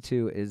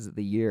 2022 is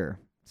the year.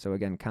 So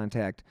again,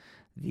 contact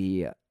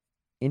the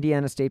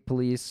Indiana State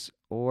Police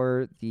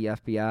or the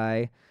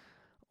FBI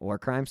or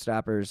Crime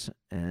Stoppers,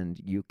 and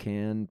you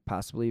can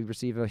possibly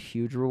receive a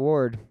huge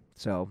reward.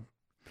 So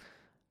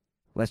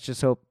let's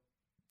just hope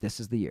this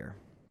is the year.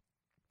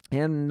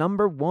 And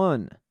number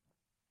one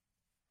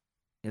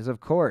is, of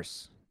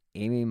course,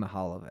 Amy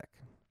Mihaljevic,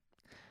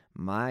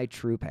 my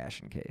true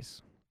passion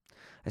case.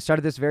 I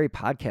started this very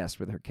podcast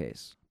with her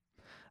case.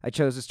 I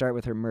chose to start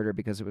with her murder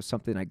because it was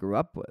something I grew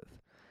up with.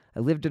 I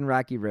lived in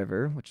Rocky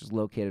River, which is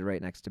located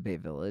right next to Bay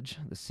Village,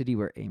 the city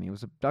where Amy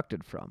was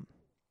abducted from.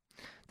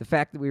 The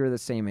fact that we were the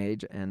same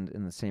age and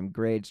in the same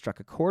grade struck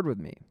a chord with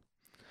me.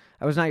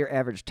 I was not your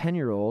average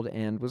 10-year-old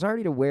and was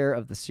already aware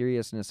of the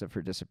seriousness of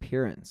her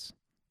disappearance.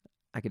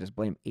 I could just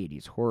blame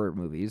 80s horror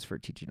movies for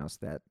teaching us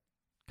that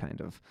kind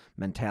of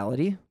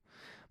mentality.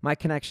 My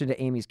connection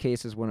to Amy's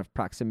case is one of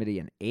proximity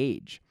and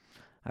age.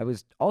 I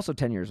was also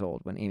 10 years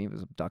old when Amy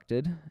was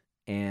abducted,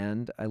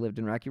 and I lived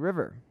in Rocky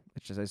River,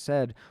 which, as I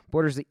said,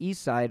 borders the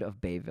east side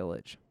of Bay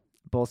Village.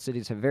 Both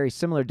cities have very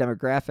similar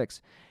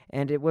demographics,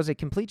 and it was a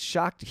complete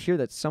shock to hear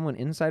that someone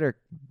inside our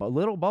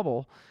little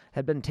bubble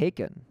had been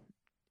taken.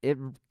 It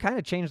kind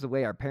of changed the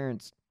way our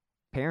parents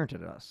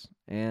parented us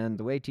and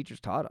the way teachers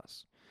taught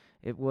us.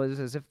 It was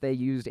as if they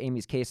used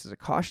Amy's case as a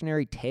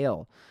cautionary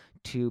tale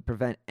to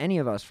prevent any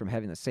of us from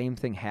having the same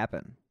thing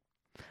happen.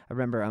 I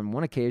remember on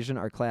one occasion,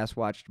 our class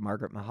watched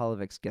Margaret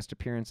Mihaljevich's guest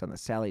appearance on the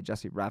Sally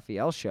Jesse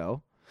Raphael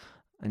Show,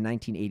 a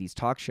 1980s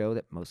talk show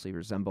that mostly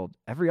resembled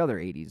every other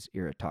 80s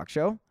era talk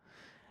show.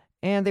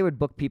 And they would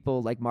book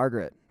people like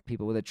Margaret,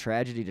 people with a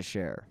tragedy to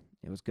share.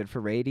 It was good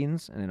for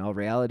ratings, and in all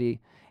reality,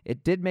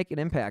 it did make an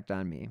impact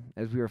on me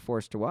as we were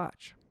forced to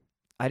watch.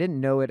 I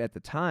didn't know it at the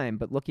time,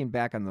 but looking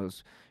back on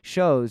those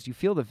shows, you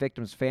feel the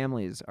victims'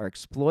 families are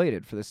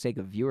exploited for the sake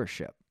of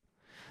viewership.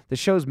 The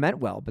shows meant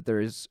well, but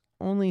there is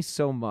only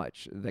so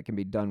much that can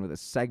be done with a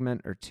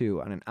segment or two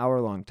on an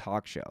hour-long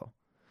talk show.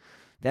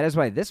 That is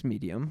why this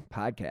medium,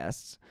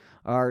 podcasts,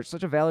 are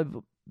such a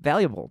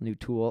valuable new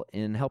tool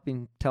in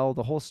helping tell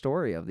the whole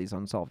story of these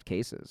unsolved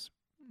cases,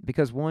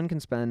 because one can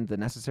spend the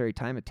necessary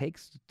time it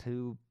takes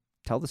to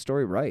tell the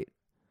story right.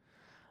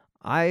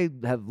 I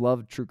have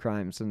loved true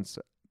crime since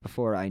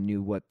before I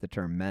knew what the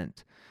term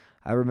meant.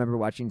 I remember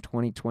watching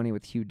 2020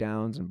 with Hugh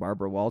Downs and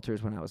Barbara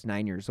Walters when I was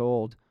 9 years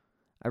old.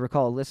 I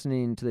recall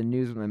listening to the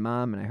news with my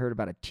mom, and I heard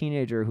about a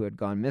teenager who had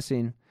gone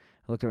missing.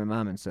 I looked at my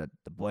mom and said,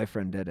 "The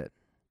boyfriend did it."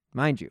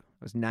 Mind you,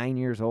 I was 9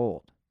 years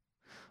old.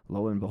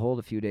 Lo and behold,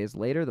 a few days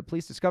later, the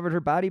police discovered her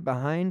body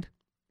behind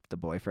the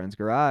boyfriend's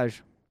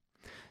garage.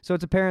 So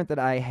it's apparent that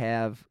I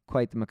have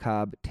quite the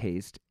macabre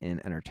taste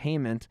in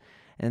entertainment,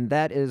 and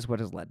that is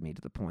what has led me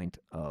to the point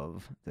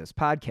of this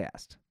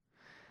podcast.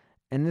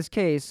 And this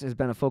case has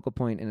been a focal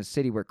point in a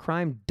city where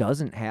crime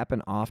doesn't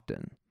happen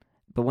often,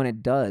 but when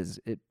it does,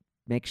 it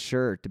makes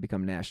sure to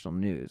become national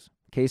news.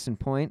 Case in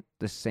point,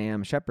 the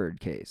Sam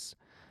Shepard case.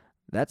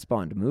 That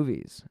spawned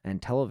movies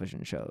and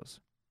television shows.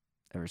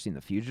 Ever seen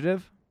The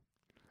Fugitive?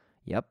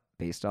 Yep,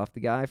 based off the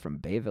guy from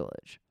Bay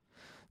Village.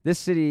 This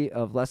city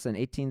of less than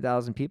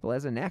 18,000 people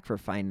has a knack for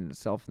finding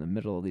itself in the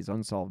middle of these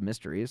unsolved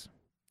mysteries.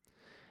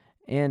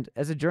 And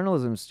as a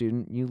journalism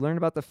student, you learn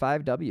about the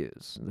 5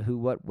 W's, the who,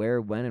 what, where,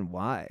 when, and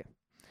why.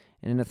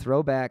 And in a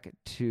throwback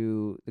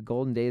to the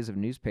golden days of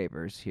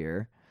newspapers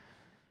here,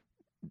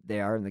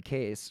 they are in the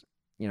case,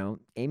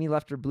 Amy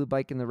left her blue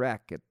bike in the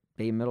wreck at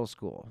Bay Middle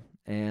School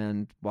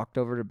and walked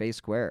over to Bay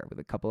Square with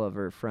a couple of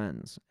her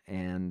friends.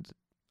 And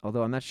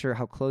although I'm not sure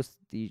how close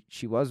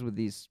she was with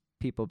these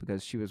people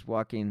because she was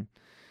walking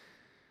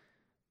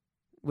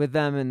with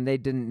them and they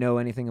didn't know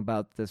anything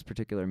about this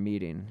particular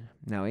meeting.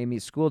 Now,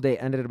 Amy's school day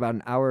ended about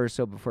an hour or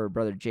so before her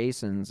brother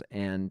Jason's,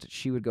 and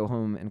she would go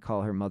home and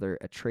call her mother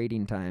at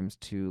trading times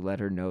to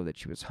let her know that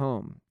she was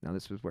home. Now,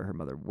 this was where her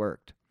mother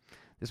worked.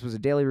 This was a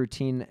daily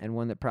routine and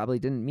one that probably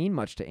didn't mean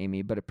much to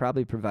Amy, but it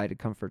probably provided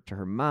comfort to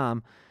her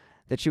mom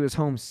that she was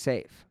home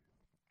safe.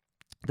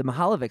 The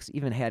Mihaljevichs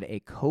even had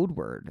a code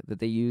word that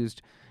they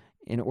used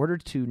in order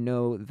to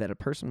know that a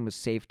person was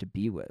safe to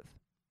be with.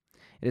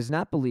 It is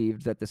not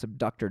believed that this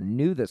abductor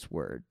knew this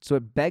word, so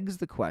it begs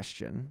the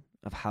question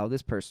of how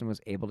this person was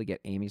able to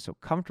get Amy so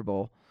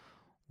comfortable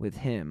with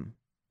him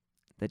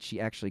that she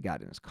actually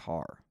got in his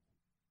car.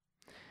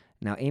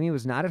 Now, Amy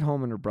was not at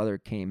home when her brother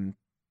came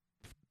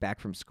back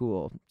from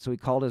school, so he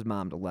called his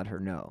mom to let her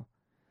know.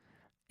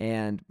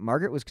 And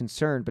Margaret was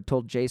concerned, but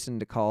told Jason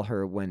to call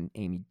her when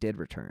Amy did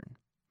return.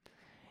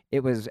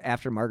 It was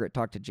after Margaret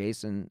talked to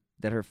Jason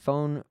that her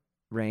phone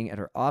rang at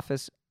her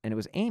office, and it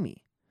was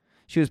Amy.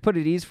 She was put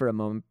at ease for a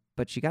moment,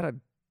 but she got a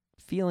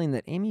feeling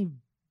that Amy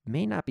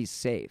may not be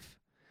safe.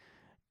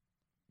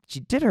 She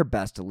did her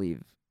best to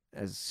leave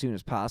as soon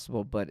as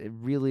possible, but it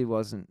really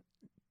wasn't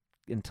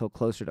until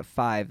closer to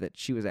 5 that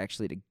she was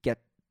actually to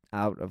get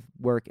out of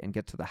work and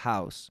get to the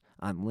house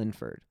on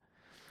Linford.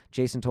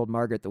 Jason told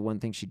Margaret the one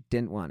thing she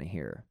didn't want to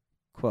hear,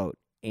 quote,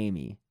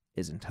 "Amy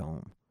isn't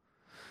home."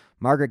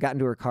 Margaret got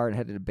into her car and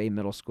headed to Bay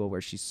Middle School,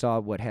 where she saw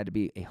what had to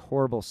be a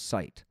horrible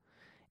sight.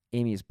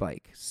 Amy's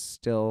bike,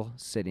 still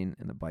sitting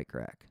in the bike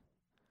rack.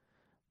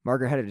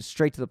 Margaret headed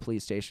straight to the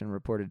police station and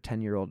reported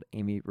 10-year-old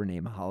Amy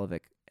Renee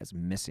Mihaljevich as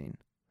missing.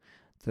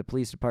 The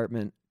police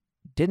department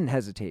didn't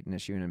hesitate in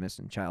issuing a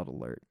missing child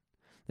alert.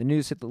 The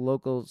news hit the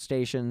local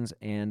stations,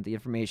 and the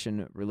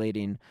information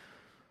relating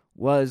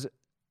was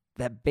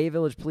that Bay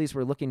Village police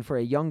were looking for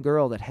a young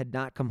girl that had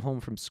not come home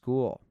from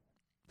school.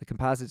 The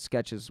composite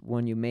sketch is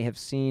one you may have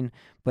seen,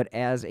 but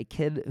as a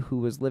kid who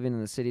was living in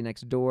the city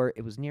next door,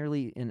 it was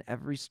nearly in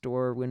every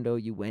store window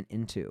you went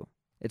into.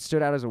 It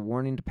stood out as a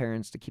warning to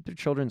parents to keep their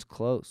children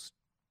close,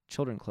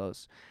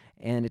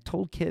 and it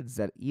told kids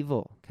that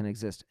evil can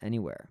exist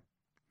anywhere.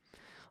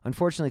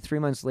 Unfortunately, 3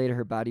 months later,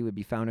 her body would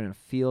be found in a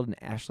field in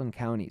Ashland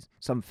County,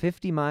 some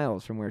 50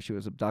 miles from where she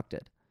was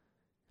abducted.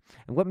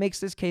 And what makes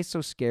this case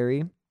so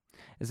scary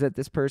is that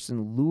this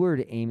person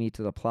lured Amy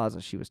to the plaza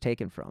she was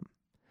taken from.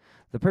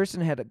 The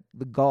person had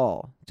the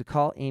gall to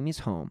call Amy's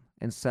home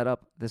and set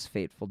up this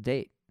fateful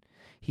date.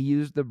 He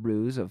used the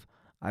ruse of,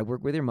 "I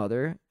work with your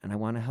mother, and I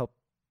want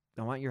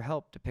your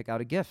help to pick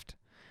out a gift.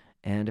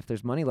 And if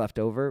there's money left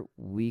over,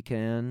 we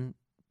can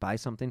buy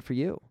something for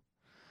you."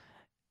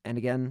 And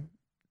again,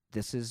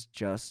 this is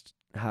just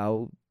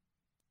how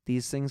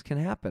these things can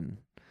happen.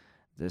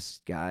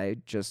 This guy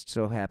just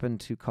so happened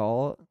to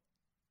call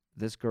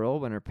this girl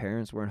when her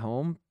parents weren't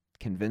home,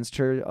 convinced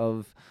her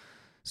of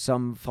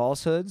some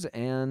falsehoods,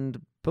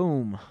 and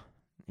boom,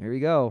 here we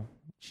go.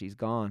 She's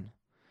gone.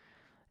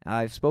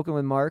 I've spoken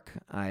with Mark.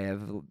 I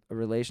have a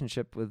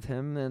relationship with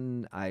him,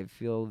 and I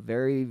feel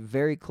very,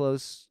 very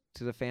close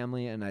to the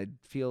family, and I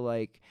feel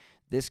like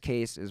this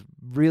case is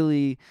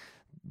really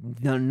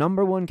the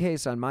number one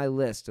case on my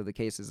list of the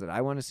cases that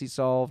I want to see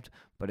solved,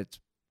 but it's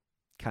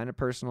kind of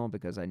personal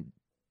because I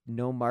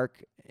know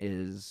Mark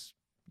is,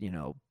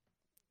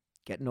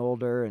 getting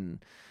older,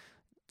 and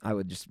I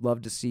would just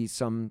love to see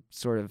some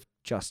sort of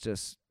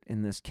justice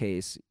in this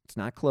case. It's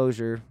not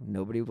closure.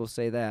 Nobody will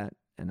say that,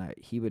 and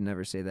he would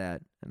never say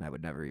that, and I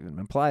would never even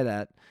imply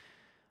that.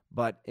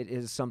 But it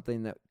is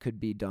something that could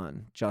be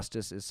done.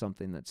 Justice is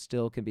something that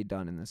still can be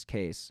done in this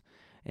case.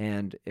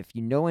 And if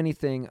you know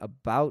anything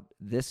about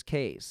this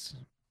case,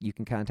 you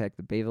can contact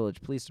the Bay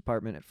Village Police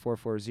Department at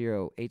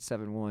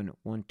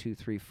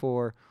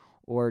 440-871-1234,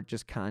 or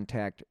just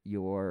contact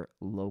your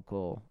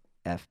local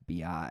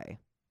FBI.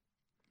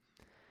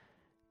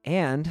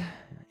 And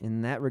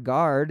in that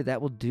regard,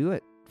 that will do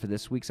it for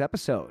this week's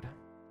episode.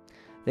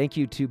 Thank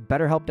you to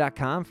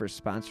BetterHelp.com for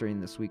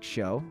sponsoring this week's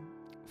show.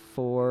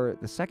 For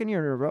the second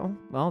year in a row,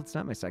 well, it's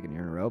not my second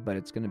year in a row, but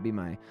it's going to be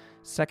my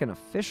second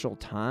official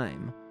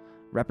time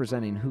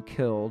representing Who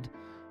Killed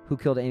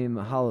Amy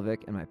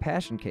Mihaljevic in my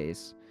passion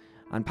case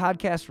on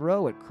Podcast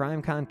Row at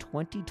CrimeCon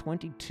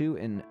 2022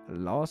 in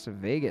Las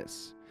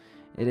Vegas.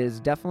 It is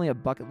definitely a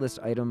bucket list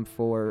item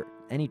for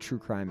any true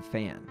crime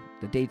fan.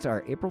 The dates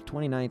are April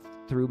 29th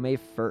through May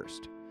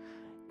 1st.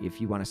 If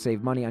you want to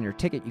save money on your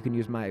ticket, you can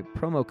use my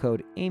promo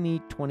code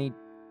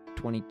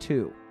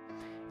AMY2022.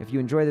 If you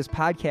enjoy this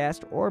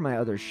podcast or my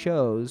other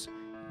shows,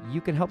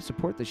 you can help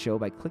support the show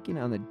by clicking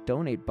on the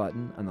donate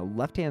button on the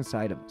left-hand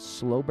side of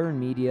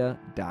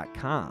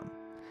slowburnmedia.com.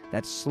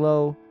 That's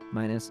slow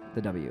minus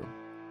the W.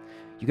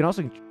 You can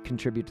also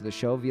contribute to the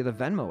show via the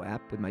Venmo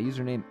app with my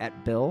username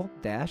at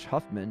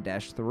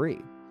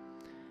Bill-Huffman-3.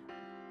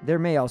 There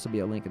may also be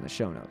a link in the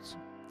show notes.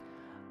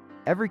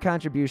 Every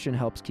contribution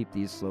helps keep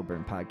these Slow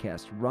Burn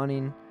podcasts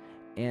running,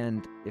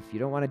 and if you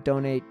don't want to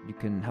donate, you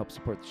can help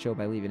support the show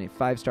by leaving a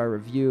 5-star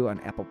review on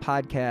Apple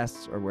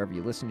Podcasts or wherever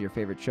you listen to your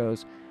favorite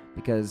shows,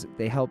 because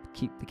they help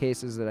keep the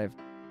cases that I've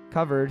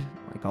covered,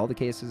 like all the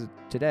cases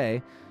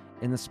today,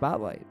 in the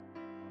spotlight.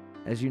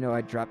 As you know,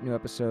 I drop new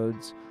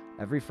episodes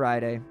every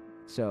Friday,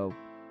 so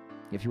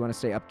if you want to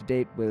stay up to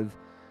date with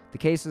the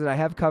cases that I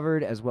have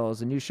covered, as well as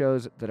the new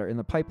shows that are in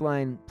the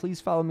pipeline, please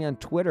follow me on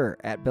Twitter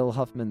at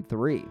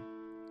BillHuffman3.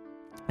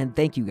 And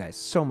thank you guys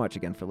so much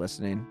again for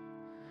listening.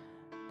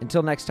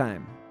 Until next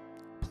time,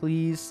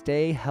 please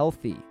stay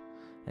healthy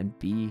and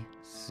be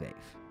safe.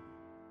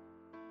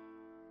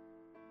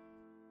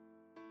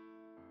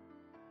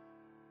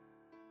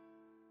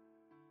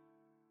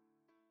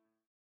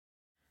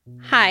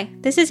 Hi,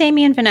 this is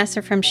Amy and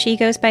Vanessa from She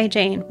Goes by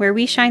Jane, where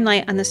we shine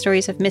light on the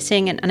stories of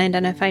missing and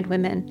unidentified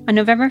women. On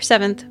November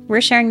 7th,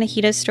 we're sharing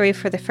Nahida's story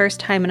for the first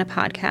time in a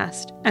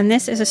podcast. And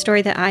this is a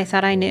story that I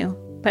thought I knew,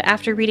 but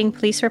after reading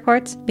police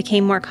reports,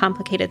 became more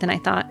complicated than I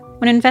thought.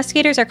 When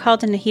investigators are called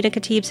to Nahida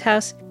Khatib's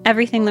house,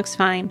 everything looks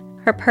fine.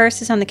 Her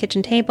purse is on the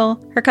kitchen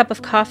table, her cup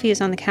of coffee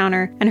is on the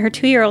counter, and her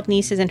 2-year-old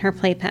niece is in her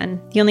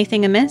playpen. The only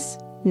thing amiss?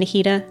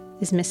 Nahida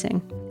is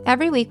missing.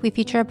 Every week we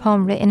feature a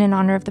poem written in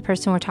honor of the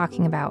person we're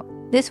talking about.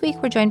 This week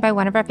we're joined by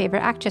one of our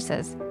favorite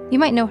actresses. You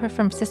might know her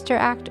from Sister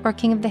Act or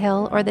King of the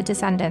Hill or The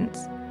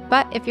Descendants.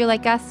 But if you're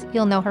like us,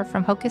 you'll know her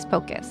from Hocus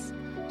Pocus.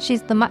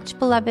 She's the much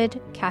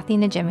beloved Kathy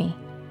Najimy.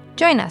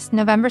 Join us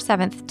November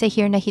 7th to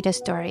hear Nahida's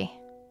story.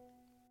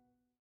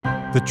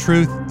 The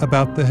truth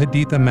about the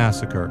Haditha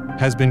massacre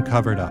has been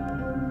covered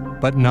up,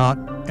 but not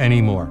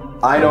anymore.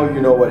 I know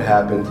you know what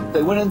happened.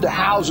 They went into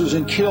houses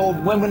and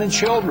killed women and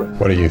children.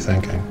 What are you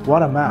thinking?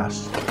 What a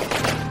mess.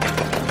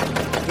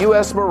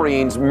 U.S.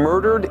 Marines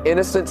murdered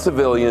innocent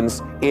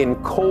civilians in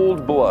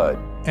cold blood.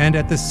 And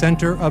at the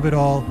center of it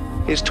all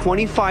is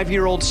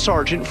 25-year-old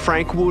Sergeant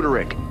Frank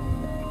Wuterich.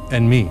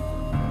 And me.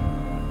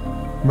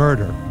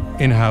 Murder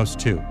in House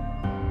 2.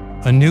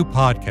 A new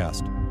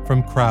podcast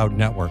from Crowd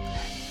Network.